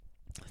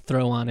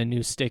 Throw on a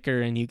new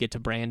sticker and you get to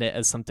brand it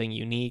as something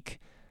unique.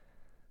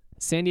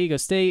 San Diego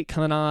State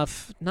coming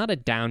off not a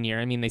down year.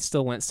 I mean, they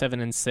still went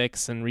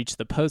 7-6 and reached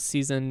the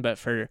postseason, but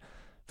for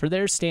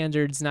their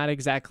standards, not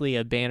exactly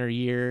a banner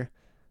year.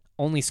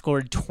 Only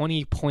scored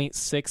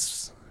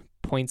 20.6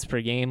 points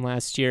per game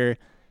last year,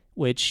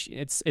 which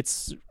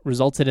it's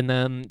resulted in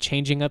them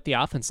changing up the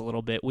offense a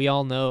little bit. We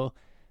all know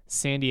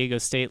San Diego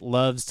State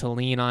loves to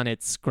lean on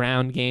its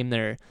ground game.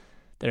 They're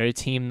a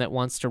team that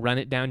wants to run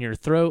it down your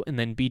throat and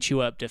then beat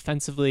you up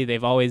defensively.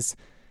 They've always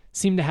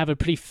seemed to have a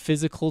pretty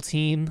physical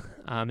team.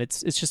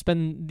 It's just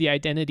been the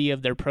identity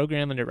of their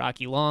program under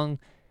Rocky Long.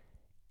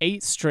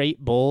 8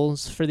 straight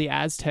bowls for the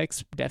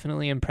Aztecs,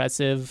 definitely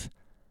impressive.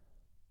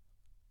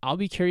 I'll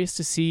be curious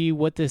to see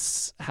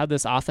how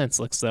this offense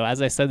looks, though. As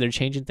I said, they're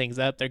changing things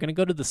up. They're going to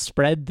go to the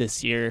spread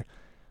this year,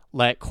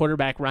 let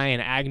quarterback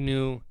Ryan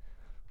Agnew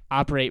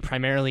operate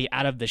primarily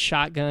out of the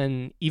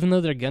shotgun. Even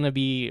though they're going to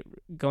be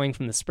going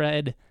from the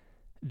spread,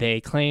 they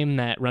claim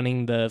that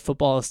running the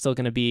football is still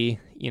going to be,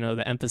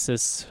 the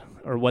emphasis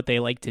or what they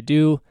like to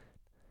do.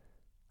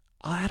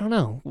 I don't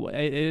know.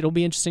 It'll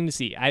be interesting to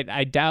see.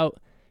 I doubt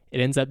it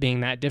ends up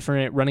being that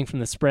different. Running from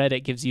the spread,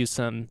 it gives you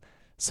some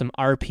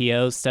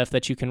RPO stuff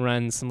that you can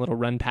run, some little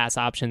run-pass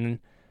option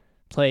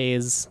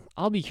plays.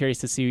 I'll be curious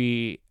to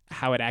see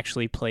how it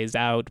actually plays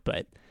out,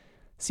 but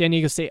San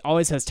Diego State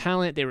always has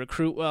talent. They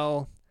recruit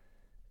well.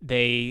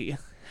 They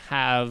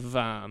have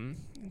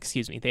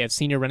they have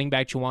senior running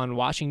back Juwan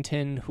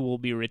Washington, who will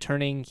be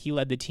returning. He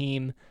led the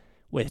team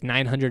with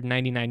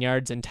 999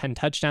 yards and 10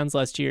 touchdowns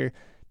last year.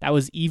 That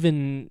was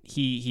even,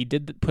 he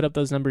did put up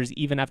those numbers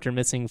even after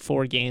missing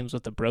 4 games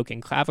with a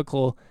broken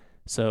clavicle.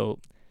 So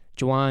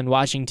Juwan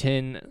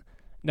Washington,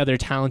 another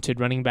talented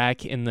running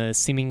back in the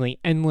seemingly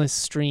endless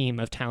stream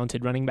of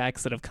talented running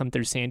backs that have come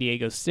through San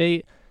Diego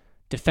State.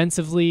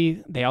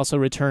 Defensively, they also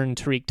returned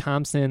Tariq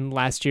Thompson.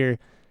 Last year,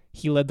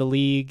 he led the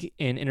league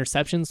in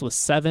interceptions with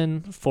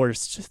 7,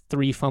 forced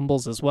 3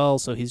 fumbles as well.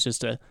 So he's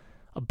just a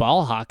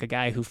ball hawk, a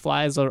guy who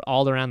flies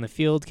all around the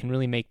field, can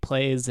really make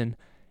plays and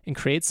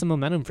create some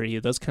momentum for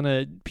you. Those kind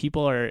of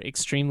people are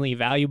extremely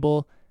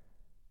valuable.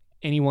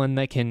 Anyone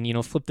that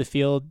can, flip the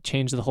field,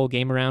 change the whole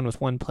game around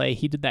with one play.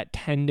 He did that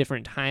 10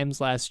 different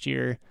times last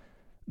year.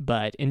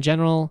 But in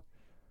general,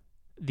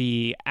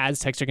 the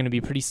Aztecs are going to be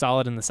pretty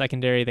solid in the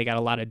secondary. They got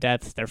a lot of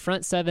depth. Their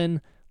front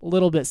 7, a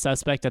little bit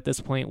suspect at this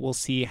point. We'll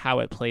see how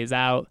it plays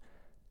out.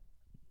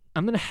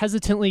 I'm going to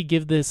hesitantly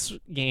give this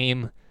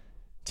game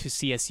to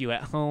CSU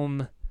at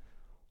home.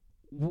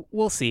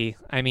 We'll see.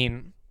 I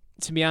mean,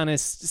 to be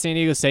honest, San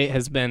Diego State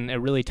has been a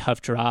really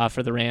tough draw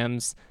for the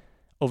Rams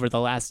over the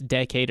last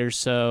decade or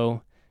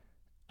so.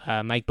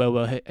 Mike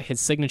Bobo, his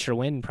signature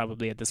win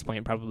probably at this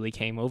point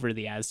came over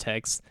the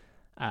Aztecs.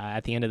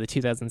 At the end of the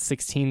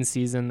 2016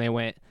 season, they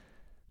went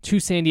to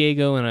San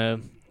Diego in a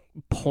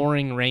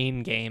pouring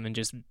rain game and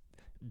just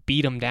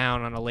beat them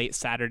down on a late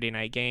Saturday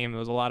night game. It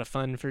was a lot of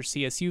fun for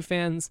CSU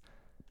fans.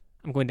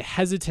 I'm going to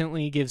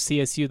hesitantly give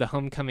CSU the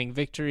homecoming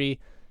victory.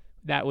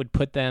 That would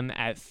put them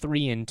at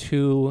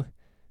 3-2,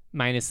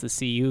 minus the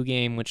CU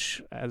game,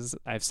 which, as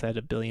I've said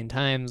a billion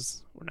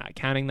times, we're not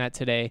counting that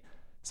today.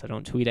 So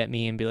don't tweet at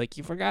me and be like,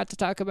 you forgot to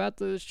talk about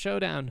the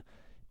showdown.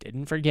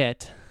 Didn't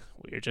forget.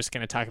 We're just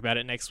going to talk about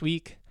it next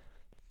week.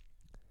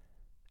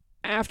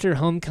 After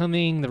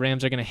homecoming, the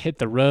Rams are going to hit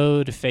the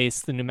road to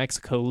face the New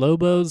Mexico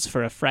Lobos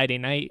for a Friday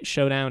night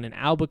showdown in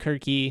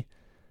Albuquerque.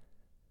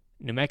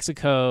 New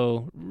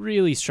Mexico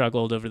really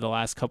struggled over the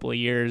last couple of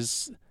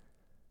years.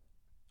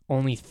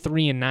 Only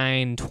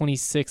 3-9,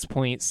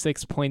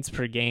 26.6 points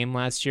per game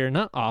last year.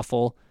 Not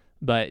awful,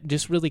 but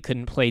just really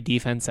couldn't play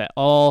defense at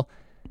all.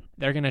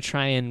 They're going to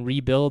try and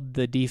rebuild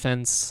the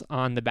defense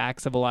on the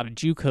backs of a lot of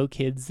JUCO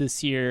kids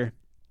this year.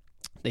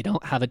 They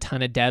don't have a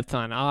ton of depth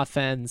on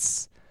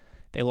offense.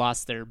 They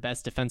lost their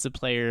best defensive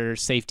player,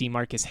 safety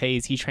Marcus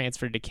Hayes. He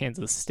transferred to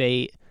Kansas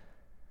State.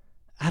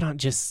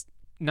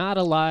 Not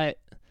a lot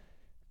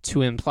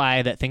to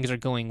imply that things are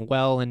going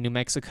well in New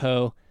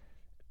Mexico.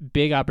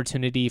 Big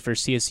opportunity for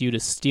CSU to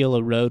steal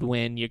a road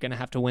win. You're going to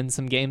have to win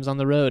some games on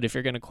the road if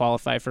you're going to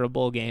qualify for a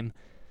bowl game.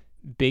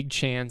 Big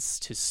chance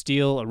to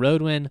steal a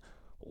road win.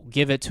 We'll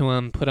give it to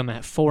them, put them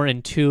at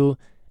 4-2,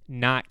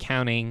 not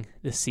counting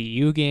the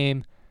CU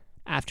game.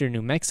 After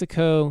New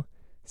Mexico,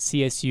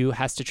 CSU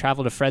has to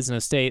travel to Fresno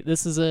State.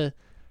 This is a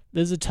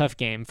tough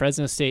game.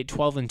 Fresno State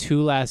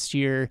 12-2 last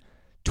year,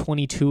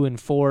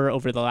 22-4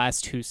 over the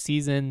last 2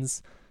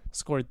 seasons.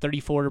 Scored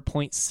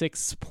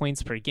 34.6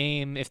 points per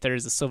game. If there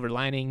is a silver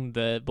lining,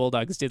 the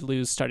Bulldogs did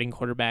lose starting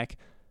quarterback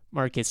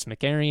Marcus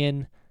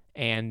McGarian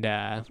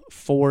and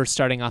 4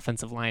 starting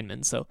offensive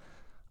linemen. So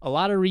a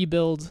lot of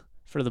rebuild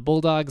for the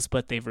Bulldogs,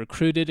 but they've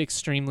recruited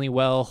extremely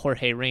well.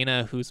 Jorge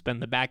Reyna, who's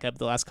been the backup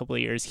the last couple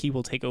of years, he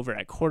will take over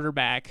at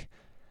quarterback.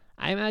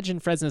 I imagine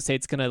Fresno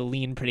State's going to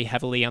lean pretty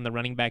heavily on the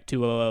running back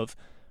duo of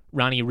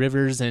Ronnie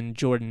Rivers and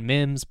Jordan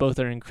Mims. Both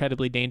are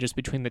incredibly dangerous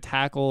between the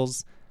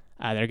tackles.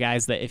 They're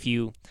guys that if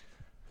you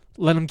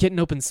let them get in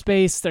open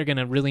space, they're going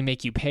to really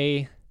make you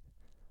pay.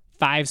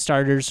 5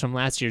 starters from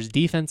last year's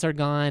defense are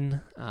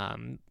gone.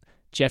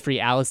 Jeffrey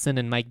Allison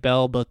and Mike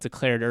Bell both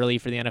declared early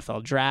for the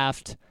NFL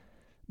draft.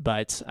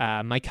 But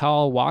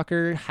Michael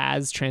Walker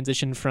has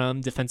transitioned from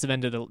defensive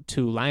end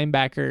to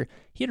linebacker.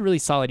 He had a really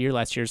solid year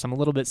last year, so I'm a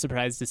little bit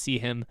surprised to see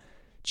him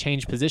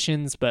change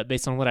positions. But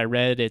based on what I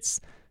read,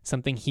 it's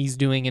something he's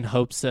doing in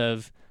hopes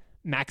of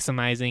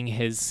maximizing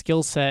his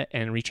skill set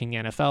and reaching the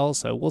NFL.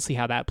 So we'll see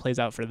how that plays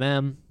out for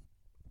them.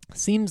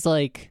 Seems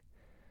like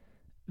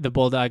the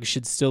Bulldogs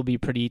should still be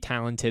pretty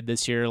talented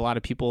this year. A lot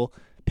of people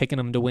picking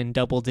them to win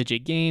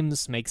double-digit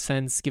games. Makes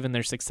sense given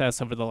their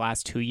success over the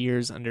last 2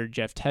 years under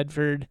Jeff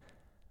Tedford.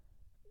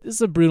 This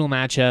is a brutal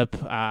matchup.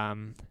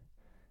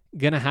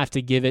 Gonna have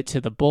to give it to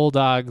the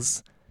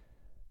Bulldogs.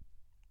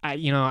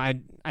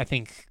 I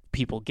think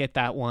people get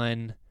that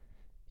one.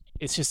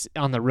 It's just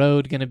on the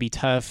road going to be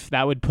tough.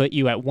 That would put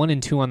you at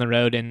 1-2 on the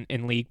road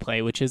in league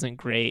play, which isn't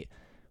great.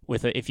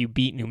 If you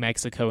beat New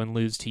Mexico and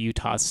lose to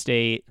Utah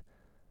State,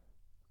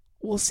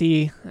 we'll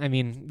see. I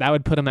mean, that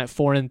would put them at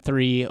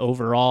 4-3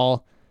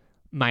 overall,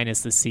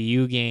 minus the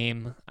CU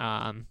game.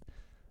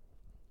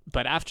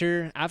 But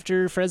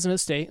after Fresno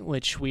State,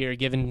 which we are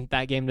giving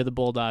that game to the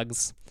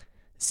Bulldogs,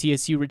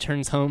 CSU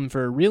returns home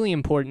for a really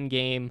important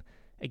game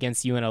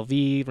against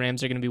UNLV.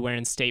 Rams are going to be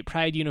wearing state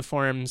pride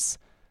uniforms.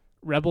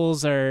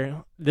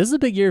 This is a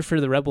big year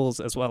for the Rebels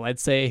as well. I'd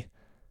say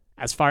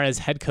as far as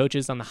head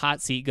coaches on the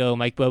hot seat go,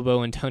 Mike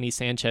Bobo and Tony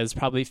Sanchez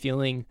probably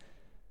feeling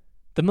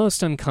the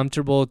most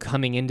uncomfortable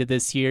coming into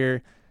this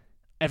year.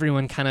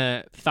 Everyone kind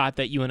of thought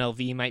that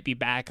UNLV might be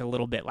back a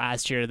little bit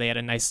last year. They had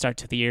a nice start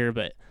to the year,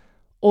 but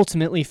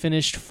ultimately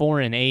finished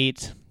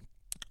 4-8.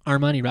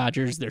 Armani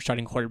Rogers, their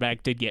starting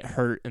quarterback, did get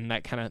hurt, and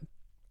that kind of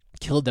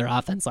killed their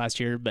offense last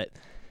year, but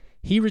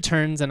he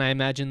returns, and I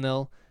imagine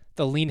they'll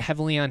lean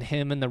heavily on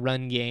him in the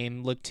run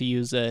game, look to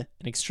use an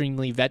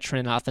extremely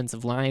veteran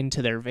offensive line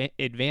to their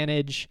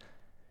advantage.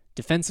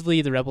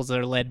 Defensively, the Rebels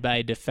are led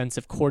by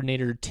defensive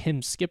coordinator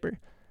Tim Skipper.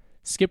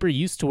 Skipper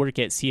used to work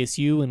at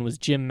CSU and was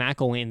Jim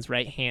McElwain's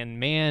right-hand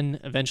man,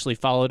 eventually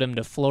followed him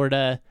to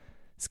Florida.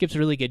 Skip's a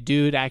really good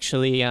dude,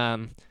 actually.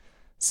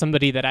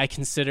 Somebody that I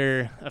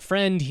consider a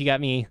friend. He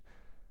got me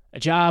a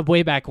job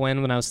way back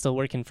when I was still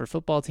working for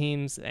football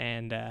teams,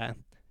 and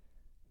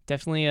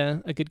definitely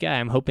a good guy.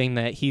 I'm hoping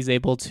that he's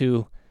able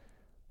to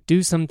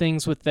do some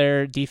things with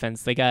their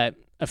defense. They got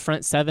a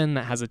front seven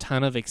that has a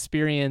ton of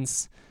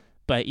experience,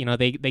 but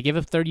they give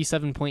up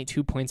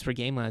 37.2 points per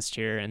game last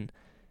year, and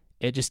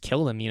it just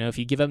killed them. If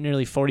you give up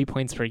nearly 40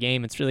 points per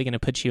game, it's really going to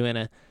put you in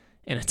a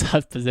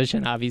tough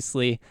position,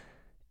 obviously.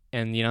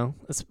 And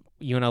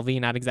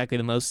UNLV, not exactly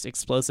the most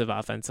explosive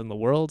offense in the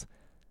world.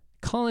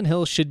 Colin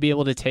Hill should be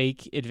able to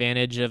take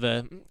advantage of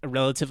a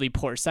relatively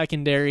poor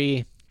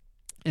secondary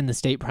in the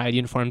State Pride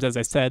uniforms. As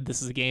I said,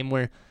 this is a game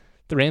where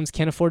the Rams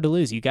can't afford to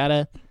lose. You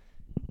gotta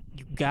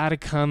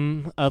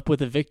come up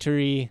with a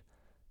victory.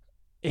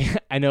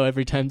 I know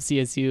every time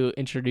CSU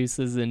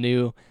introduces a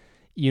new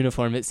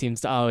uniform, it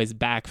seems to always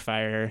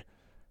backfire.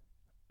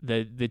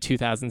 The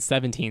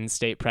 2017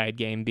 State Pride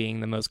game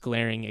being the most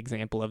glaring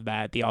example of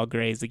that. The All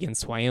Grays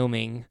against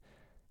Wyoming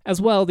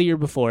as well the year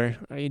before.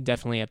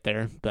 Definitely up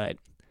there, but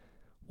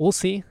we'll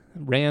see.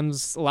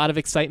 Rams, a lot of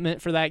excitement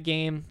for that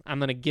game. I'm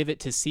going to give it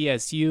to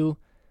CSU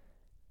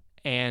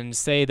and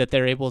say that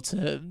they're able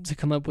to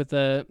come up with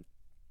a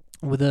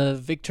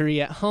victory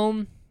at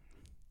home.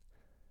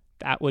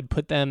 That would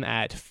put them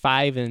at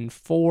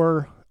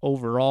 5-4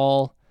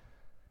 overall.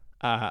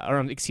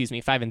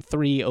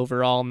 5-3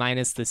 overall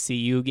minus the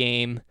CU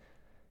game.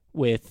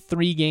 With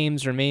 3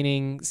 games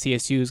remaining,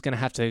 CSU is going to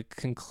have to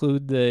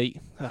conclude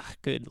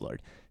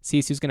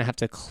CSU is going to have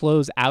to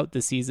close out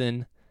the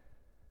season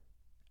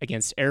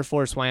against Air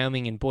Force,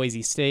 Wyoming, and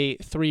Boise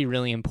State. 3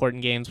 really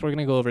important games. We're going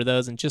to go over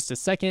those in just a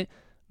second,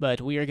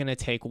 but we are going to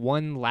take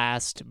one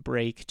last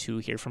break to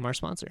hear from our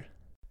sponsor.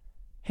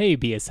 Hey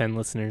BSN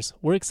listeners,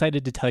 we're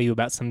excited to tell you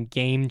about some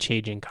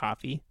game-changing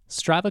coffee.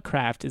 Strava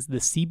Craft is the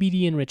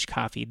CBD-enriched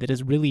coffee that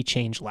has really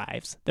changed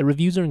lives. The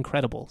reviews are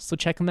incredible, so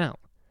check them out.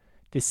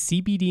 This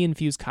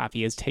CBD-infused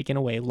coffee has taken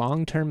away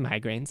long-term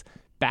migraines,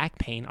 back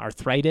pain,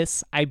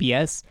 arthritis,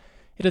 IBS.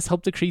 It has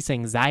helped decrease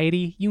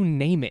anxiety, you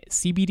name it.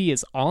 CBD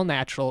is all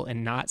natural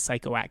and not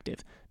psychoactive.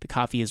 The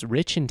coffee is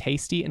rich and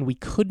tasty, and we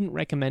couldn't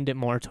recommend it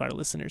more to our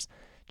listeners.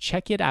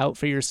 Check it out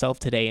for yourself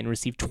today and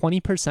receive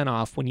 20%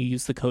 off when you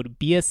use the code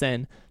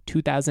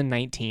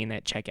BSN2019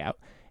 at checkout,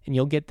 and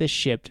you'll get this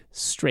shipped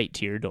straight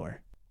to your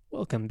door.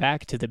 Welcome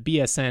back to the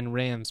BSN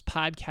Rams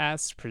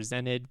podcast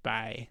presented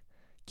by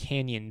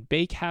Canyon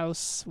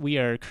Bakehouse. We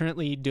are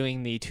currently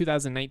doing the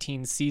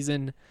 2019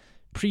 season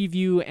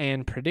preview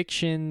and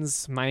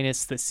predictions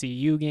minus the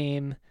CU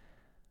game.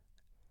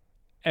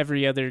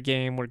 Every other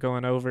game we're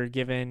going over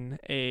given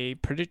a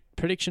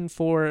prediction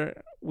for.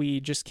 We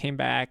just came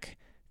back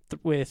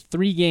with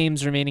 3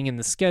 games remaining in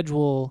the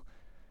schedule.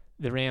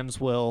 The Rams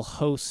will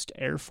host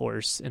Air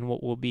Force in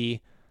what will be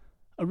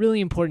a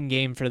really important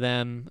game for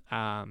them.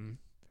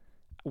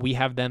 We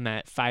have them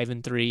at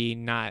 5-3,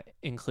 not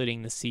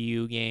including the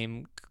CU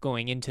game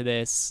going into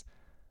this.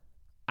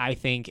 I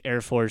think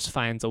Air Force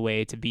finds a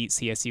way to beat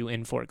CSU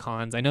in Fort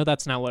Collins. I know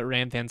that's not what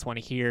Ram fans want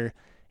to hear.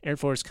 Air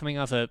Force coming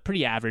off a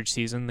pretty average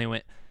season. They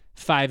went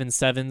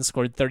 5-7,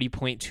 scored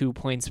 30.2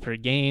 points per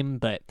game,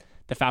 but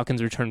the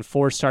Falcons returned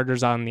 4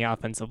 starters on the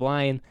offensive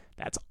line.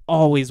 That's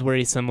always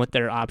worrisome with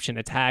their option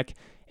attack.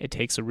 It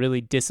takes a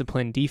really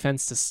disciplined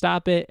defense to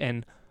stop it,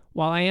 and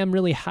while I am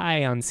really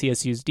high on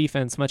CSU's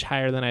defense, much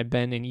higher than I've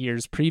been in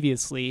years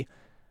previously,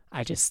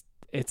 I just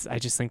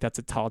think that's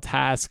a tall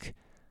task.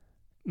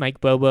 Mike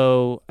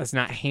Bobo has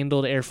not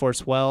handled Air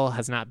Force well,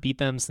 has not beat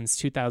them since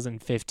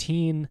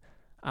 2015.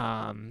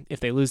 If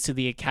they lose to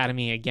the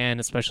Academy again,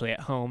 especially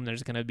at home,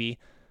 there's going to be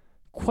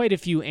quite a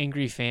few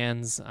angry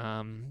fans.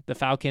 The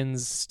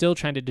Falcons still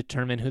trying to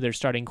determine who their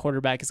starting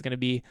quarterback is going to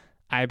be.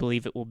 I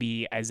believe it will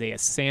be Isaiah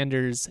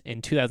Sanders.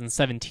 In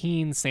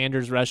 2017,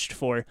 Sanders rushed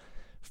for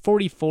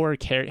 44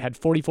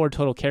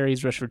 total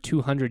carries, rushed for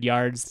 200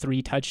 yards,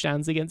 3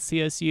 touchdowns against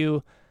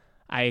CSU.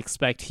 I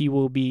expect he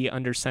will be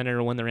under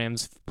center when the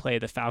Rams play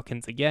the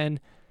Falcons again.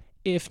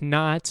 If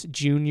not,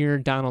 junior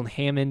Donald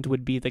Hammond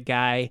would be the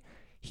guy.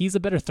 He's a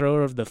better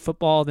thrower of the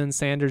football than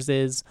Sanders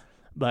is,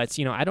 but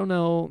I don't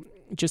know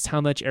just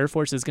how much Air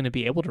Force is going to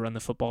be able to run the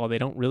football. They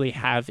don't really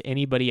have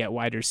anybody at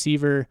wide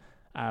receiver.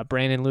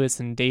 Brandon Lewis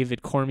and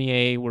David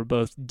Cormier were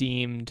both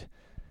deemed.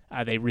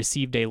 They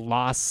received a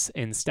loss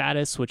in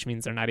status, which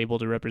means they're not able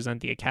to represent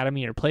the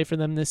Academy or play for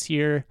them this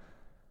year.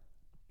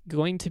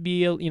 Going to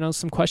be,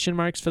 some question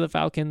marks for the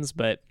Falcons,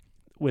 but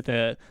with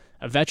a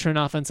a veteran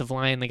offensive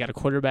line. They got a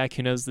quarterback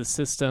who knows the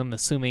system,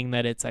 assuming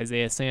that it's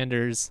Isaiah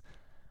Sanders.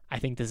 I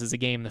think this is a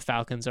game the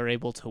Falcons are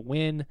able to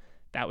win.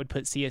 That would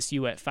put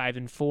CSU at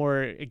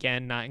 5-4,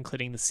 again, not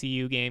including the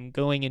CU game,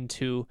 going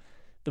into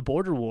the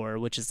Border War,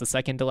 which is the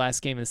second to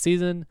last game of the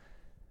season,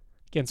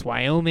 against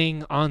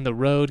Wyoming on the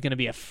road. Going to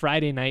be a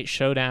Friday night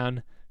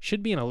showdown.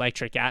 Should be an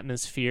electric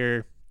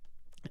atmosphere.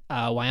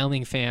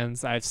 Wyoming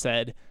fans, I've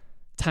said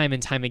time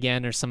and time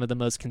again, are some of the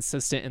most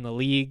consistent in the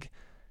league.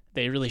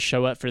 They really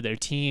show up for their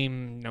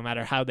team. No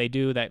matter how they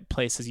do, that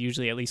place is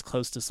usually at least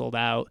close to sold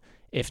out.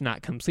 If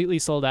not completely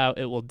sold out,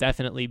 it will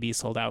definitely be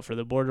sold out for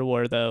the Border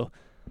War, though.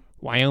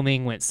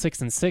 Wyoming went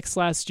 6-6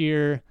 last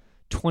year,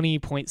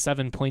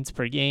 20.7 points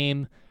per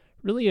game.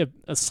 Really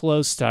a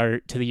slow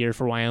start to the year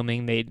for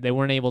Wyoming. They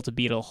weren't able to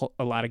beat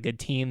a lot of good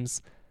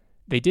teams.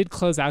 They did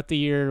close out the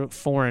year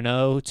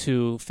 4-0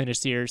 to finish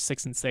the year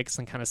 6-6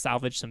 and kind of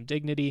salvage some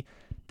dignity.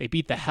 They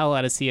beat the hell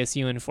out of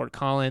CSU in Fort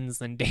Collins,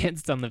 then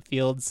danced on the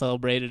field,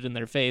 celebrated in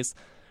their face.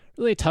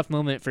 Really a tough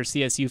moment for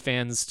CSU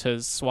fans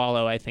to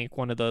swallow, I think,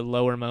 one of the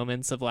lower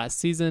moments of last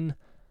season.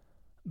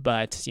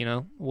 But,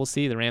 we'll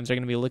see. The Rams are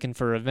going to be looking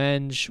for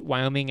revenge.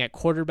 Wyoming at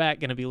quarterback,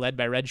 going to be led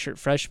by redshirt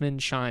freshman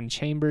Sean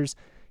Chambers.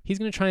 He's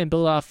going to try and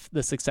build off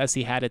the success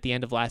he had at the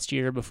end of last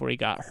year before he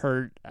got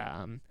hurt.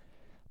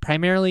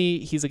 Primarily,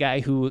 he's a guy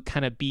who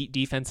kind of beat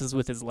defenses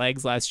with his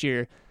legs last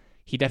year.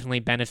 He definitely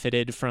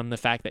benefited from the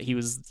fact that he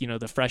was,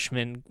 the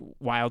freshman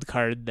wild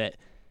card that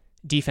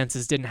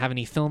defenses didn't have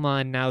any film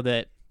on. Now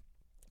that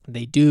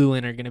they do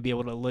and are going to be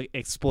able to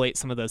exploit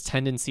some of those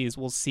tendencies,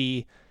 we'll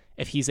see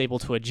if he's able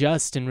to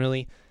adjust and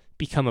really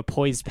become a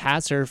poised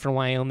passer for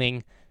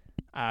Wyoming.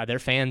 Their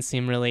fans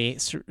seem really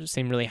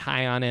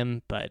high on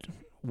him, but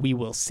we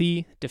will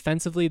see.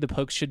 Defensively, the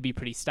Pokes should be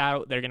pretty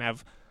stout. They're going to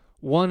have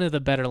one of the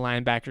better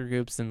linebacker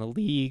groups in the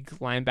league.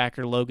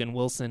 Linebacker Logan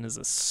Wilson is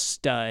a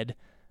stud.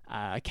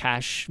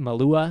 Cash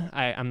Malua,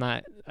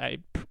 I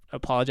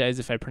apologize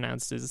if I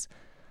pronounced his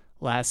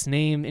last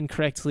name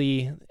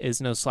incorrectly,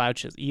 is no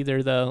slouch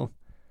either, though.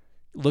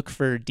 Look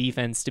for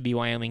defense to be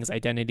Wyoming's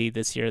identity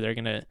this year. They're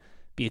going to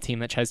be a team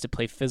that tries to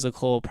play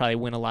physical, probably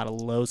win a lot of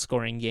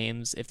low-scoring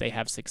games if they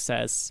have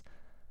success.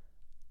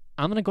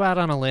 I'm going to go out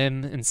on a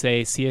limb and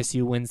say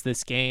CSU wins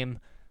this game.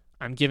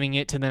 I'm giving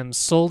it to them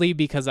solely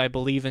because I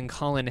believe in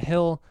Colin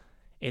Hill.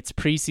 It's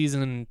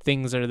preseason.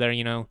 Things are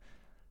there,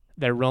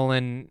 they're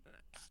rolling.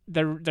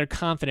 They're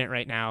confident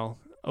right now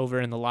over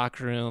in the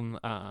locker room.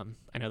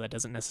 I know that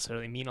doesn't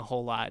necessarily mean a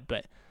whole lot,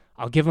 but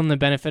I'll give them the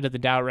benefit of the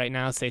doubt right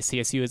now. Say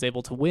CSU is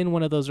able to win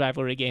one of those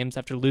rivalry games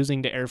after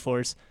losing to Air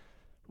Force,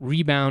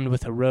 rebound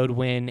with a road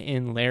win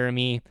in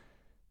Laramie.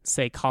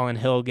 Say Colin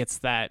Hill gets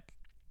that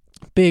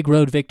big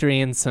road victory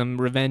and some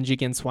revenge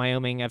against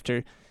Wyoming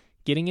after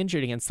getting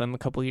injured against them a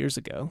couple years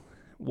ago.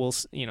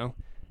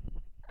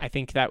 I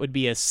think that would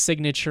be a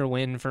signature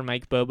win for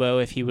Mike Bobo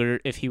if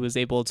he was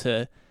able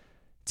to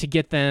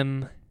get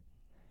them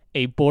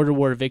a Border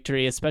War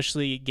victory,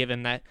 especially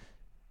given that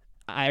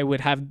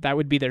that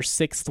would be their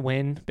 6th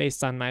win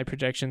based on my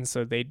projections,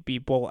 so they'd be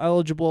bowl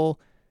eligible.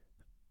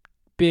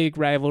 Big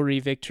rivalry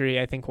victory.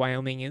 I think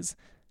Wyoming is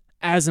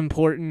as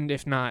important,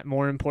 if not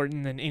more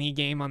important, than any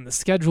game on the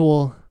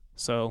schedule.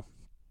 So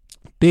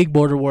big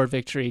Border War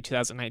victory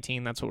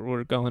 2019. That's what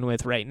we're going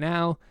with right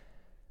now.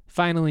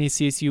 Finally,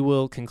 CSU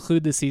will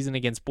conclude the season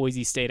against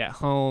Boise State at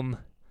home.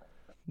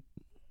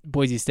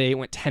 Boise State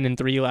went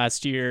 10-3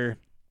 last year,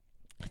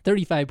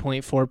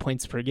 35.4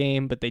 points per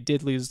game, but they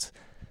did lose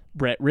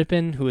Brett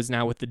Rippon, who is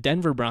now with the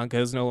Denver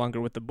Broncos, no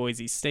longer with the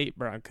Boise State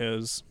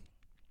Broncos.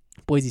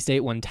 Boise State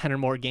won 10 or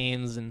more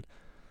games, and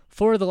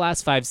for the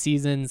last 5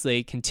 seasons,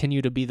 they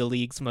continue to be the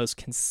league's most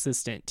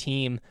consistent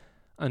team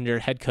under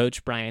head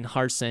coach Brian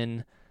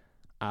Harsin.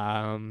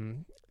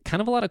 Kind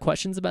of a lot of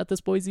questions about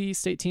this Boise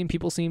State team.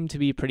 People seem to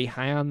be pretty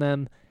high on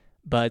them,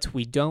 but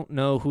we don't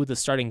know who the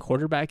starting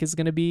quarterback is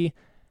going to be.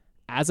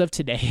 As of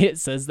today, it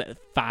says that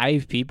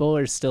 5 people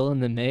are still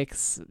in the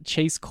mix.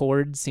 Chase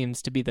Cord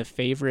seems to be the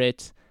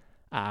favorite.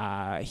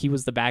 He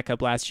was the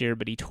backup last year,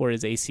 but he tore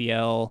his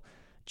ACL.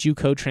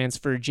 JUCO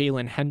transfer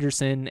Jalen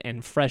Henderson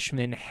and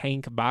freshman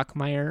Hank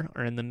Bachmeier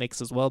are in the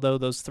mix as well, though.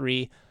 Those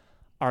 3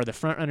 are the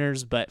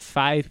frontrunners, but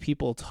 5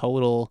 people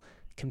total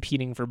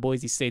competing for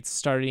Boise State's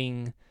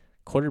starting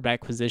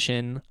quarterback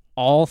position.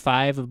 All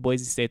 5 of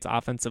Boise State's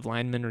offensive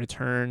linemen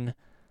return.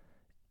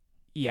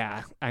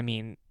 Yeah, I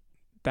mean,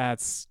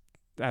 that's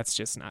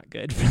just not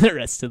good for the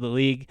rest of the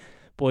league.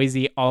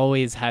 Boise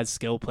always has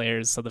skill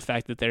players, so the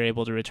fact that they're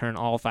able to return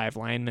all 5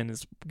 linemen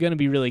is going to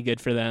be really good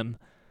for them.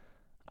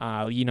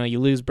 You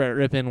lose Brett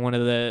Rippon, one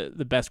of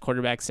the best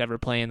quarterbacks to ever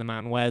play in the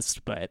Mountain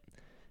West, but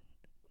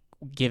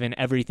given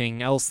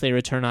everything else they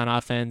return on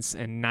offense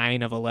and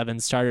 9 of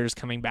 11 starters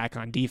coming back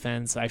on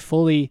defense, I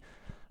fully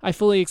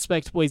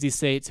expect Boise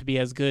State to be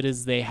as good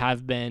as they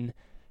have been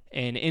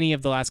in any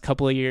of the last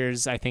couple of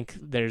years. I think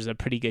there's a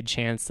pretty good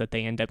chance that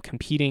they end up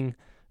competing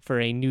for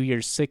a New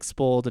Year's Six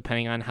Bowl,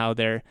 depending on how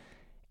their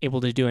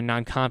able to do a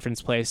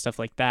non-conference play, stuff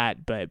like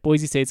that. But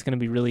Boise State's going to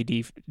be really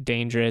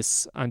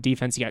dangerous. On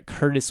defense, you got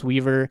Curtis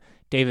Weaver,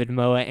 David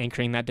Moa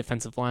anchoring that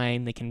defensive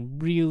line. They can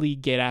really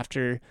get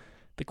after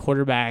the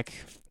quarterback.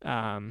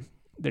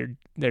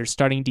 Their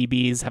starting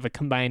DBs have a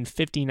combined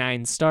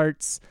 59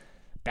 starts.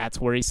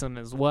 That's worrisome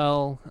as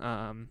well.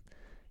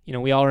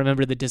 We all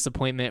remember the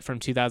disappointment from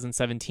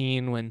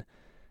 2017 when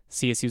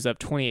CSU's up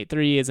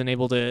 28-3, isn't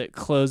able to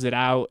close it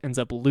out, ends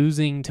up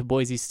losing to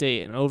Boise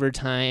State in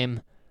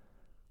overtime.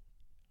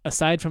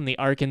 Aside from the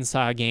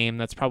Arkansas game,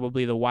 that's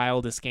probably the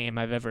wildest game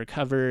I've ever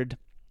covered.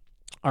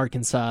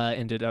 Arkansas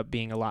ended up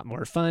being a lot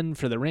more fun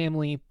for the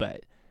Ramley,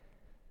 but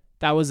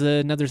that was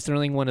another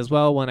thrilling one as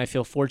well, one I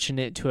feel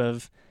fortunate to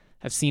have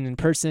seen in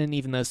person,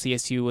 even though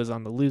CSU was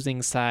on the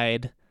losing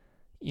side.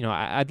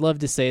 I'd love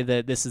to say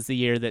that this is the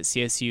year that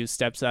CSU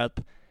steps up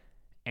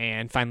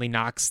and finally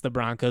knocks the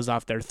Broncos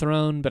off their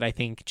throne, but I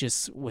think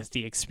just with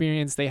the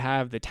experience they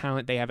have, the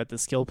talent they have at the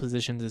skill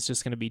positions, it's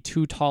just going to be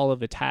too tall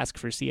of a task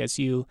for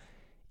CSU,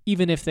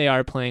 even if they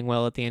are playing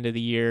well at the end of the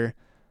year.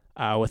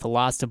 With a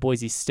loss to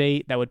Boise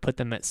State, that would put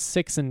them at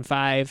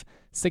 6-5.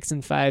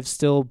 6-5,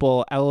 still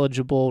bowl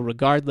eligible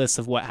regardless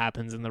of what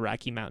happens in the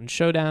Rocky Mountain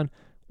Showdown.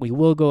 We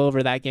will go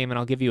over that game, and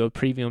I'll give you a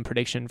preview and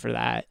prediction for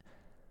that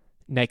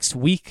next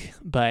week.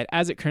 But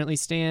as it currently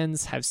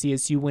stands, have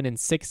CSU win in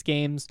 6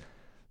 games.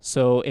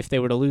 So if they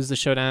were to lose the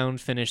Showdown,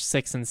 finish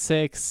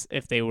 6-6.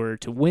 If they were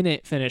to win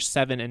it, finish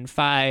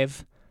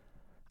 7-5.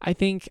 I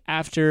think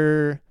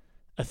after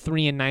a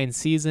 3-9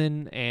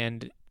 season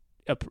and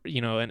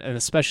an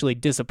especially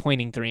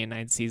disappointing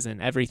 3-9 season,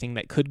 everything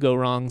that could go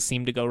wrong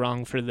seemed to go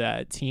wrong for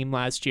the team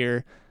last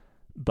year.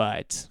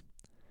 But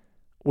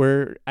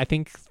I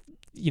think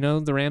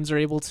the Rams are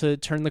able to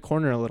turn the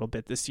corner a little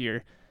bit this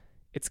year.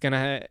 It's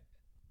gonna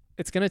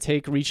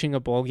take reaching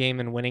a bowl game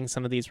and winning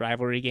some of these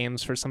rivalry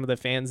games for some of the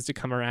fans to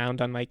come around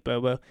on Mike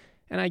Bobo.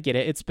 And I get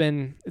it. It's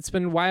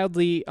been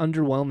wildly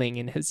underwhelming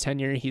in his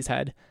tenure. He's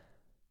had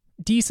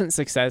decent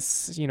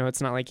success.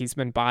 It's not like he's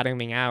been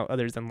bottoming out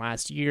other than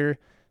last year,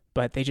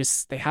 but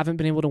they haven't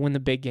been able to win the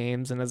big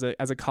games. And as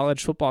a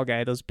college football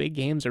guy, those big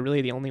games are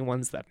really the only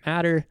ones that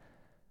matter.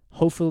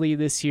 Hopefully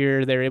this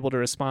year they're able to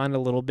respond a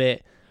little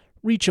bit,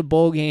 reach a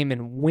bowl game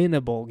and win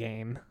a bowl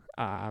game.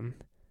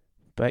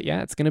 But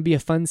yeah, it's going to be a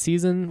fun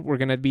season. We're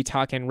going to be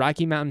talking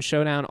Rocky Mountain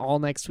Showdown all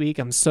next week.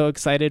 I'm so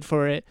excited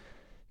for it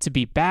to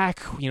be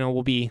back.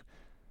 I'll be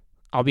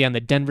on the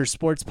Denver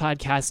Sports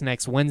Podcast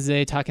next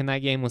Wednesday talking that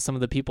game with some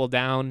of the people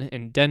down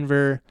in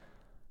Denver.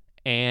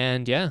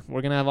 And yeah,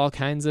 we're going to have all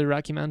kinds of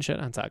Rocky Mountain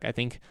Showdown talk. I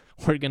think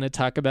we're going to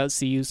talk about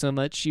CU so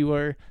much you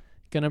are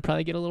going to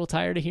probably get a little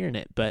tired of hearing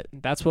it. But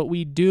that's what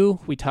we do.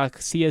 We talk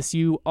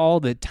CSU all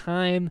the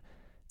time.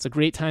 It's a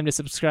great time to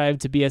subscribe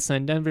to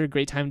BSN Denver.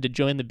 Great time to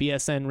join the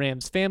BSN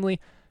Rams family.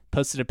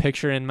 Posted a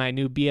picture in my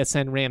new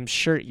BSN Rams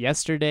shirt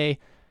yesterday.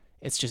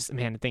 It's just,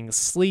 man, the thing's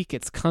sleek.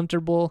 It's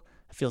comfortable.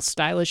 I feel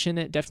stylish in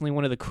it. Definitely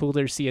one of the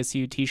cooler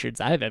CSU t-shirts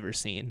I've ever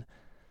seen.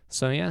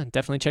 So yeah,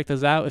 definitely check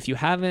those out. If you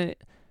haven't,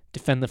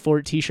 Defend the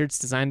Fort t-shirts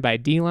designed by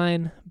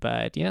D-Line.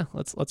 But yeah,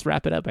 let's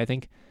wrap it up. I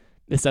think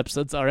this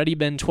episode's already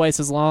been twice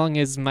as long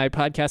as my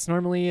podcast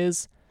normally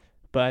is.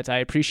 But I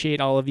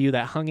appreciate all of you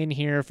that hung in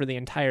here for the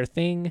entire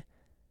thing.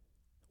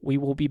 We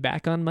will be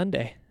back on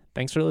Monday.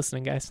 Thanks for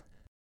listening, guys.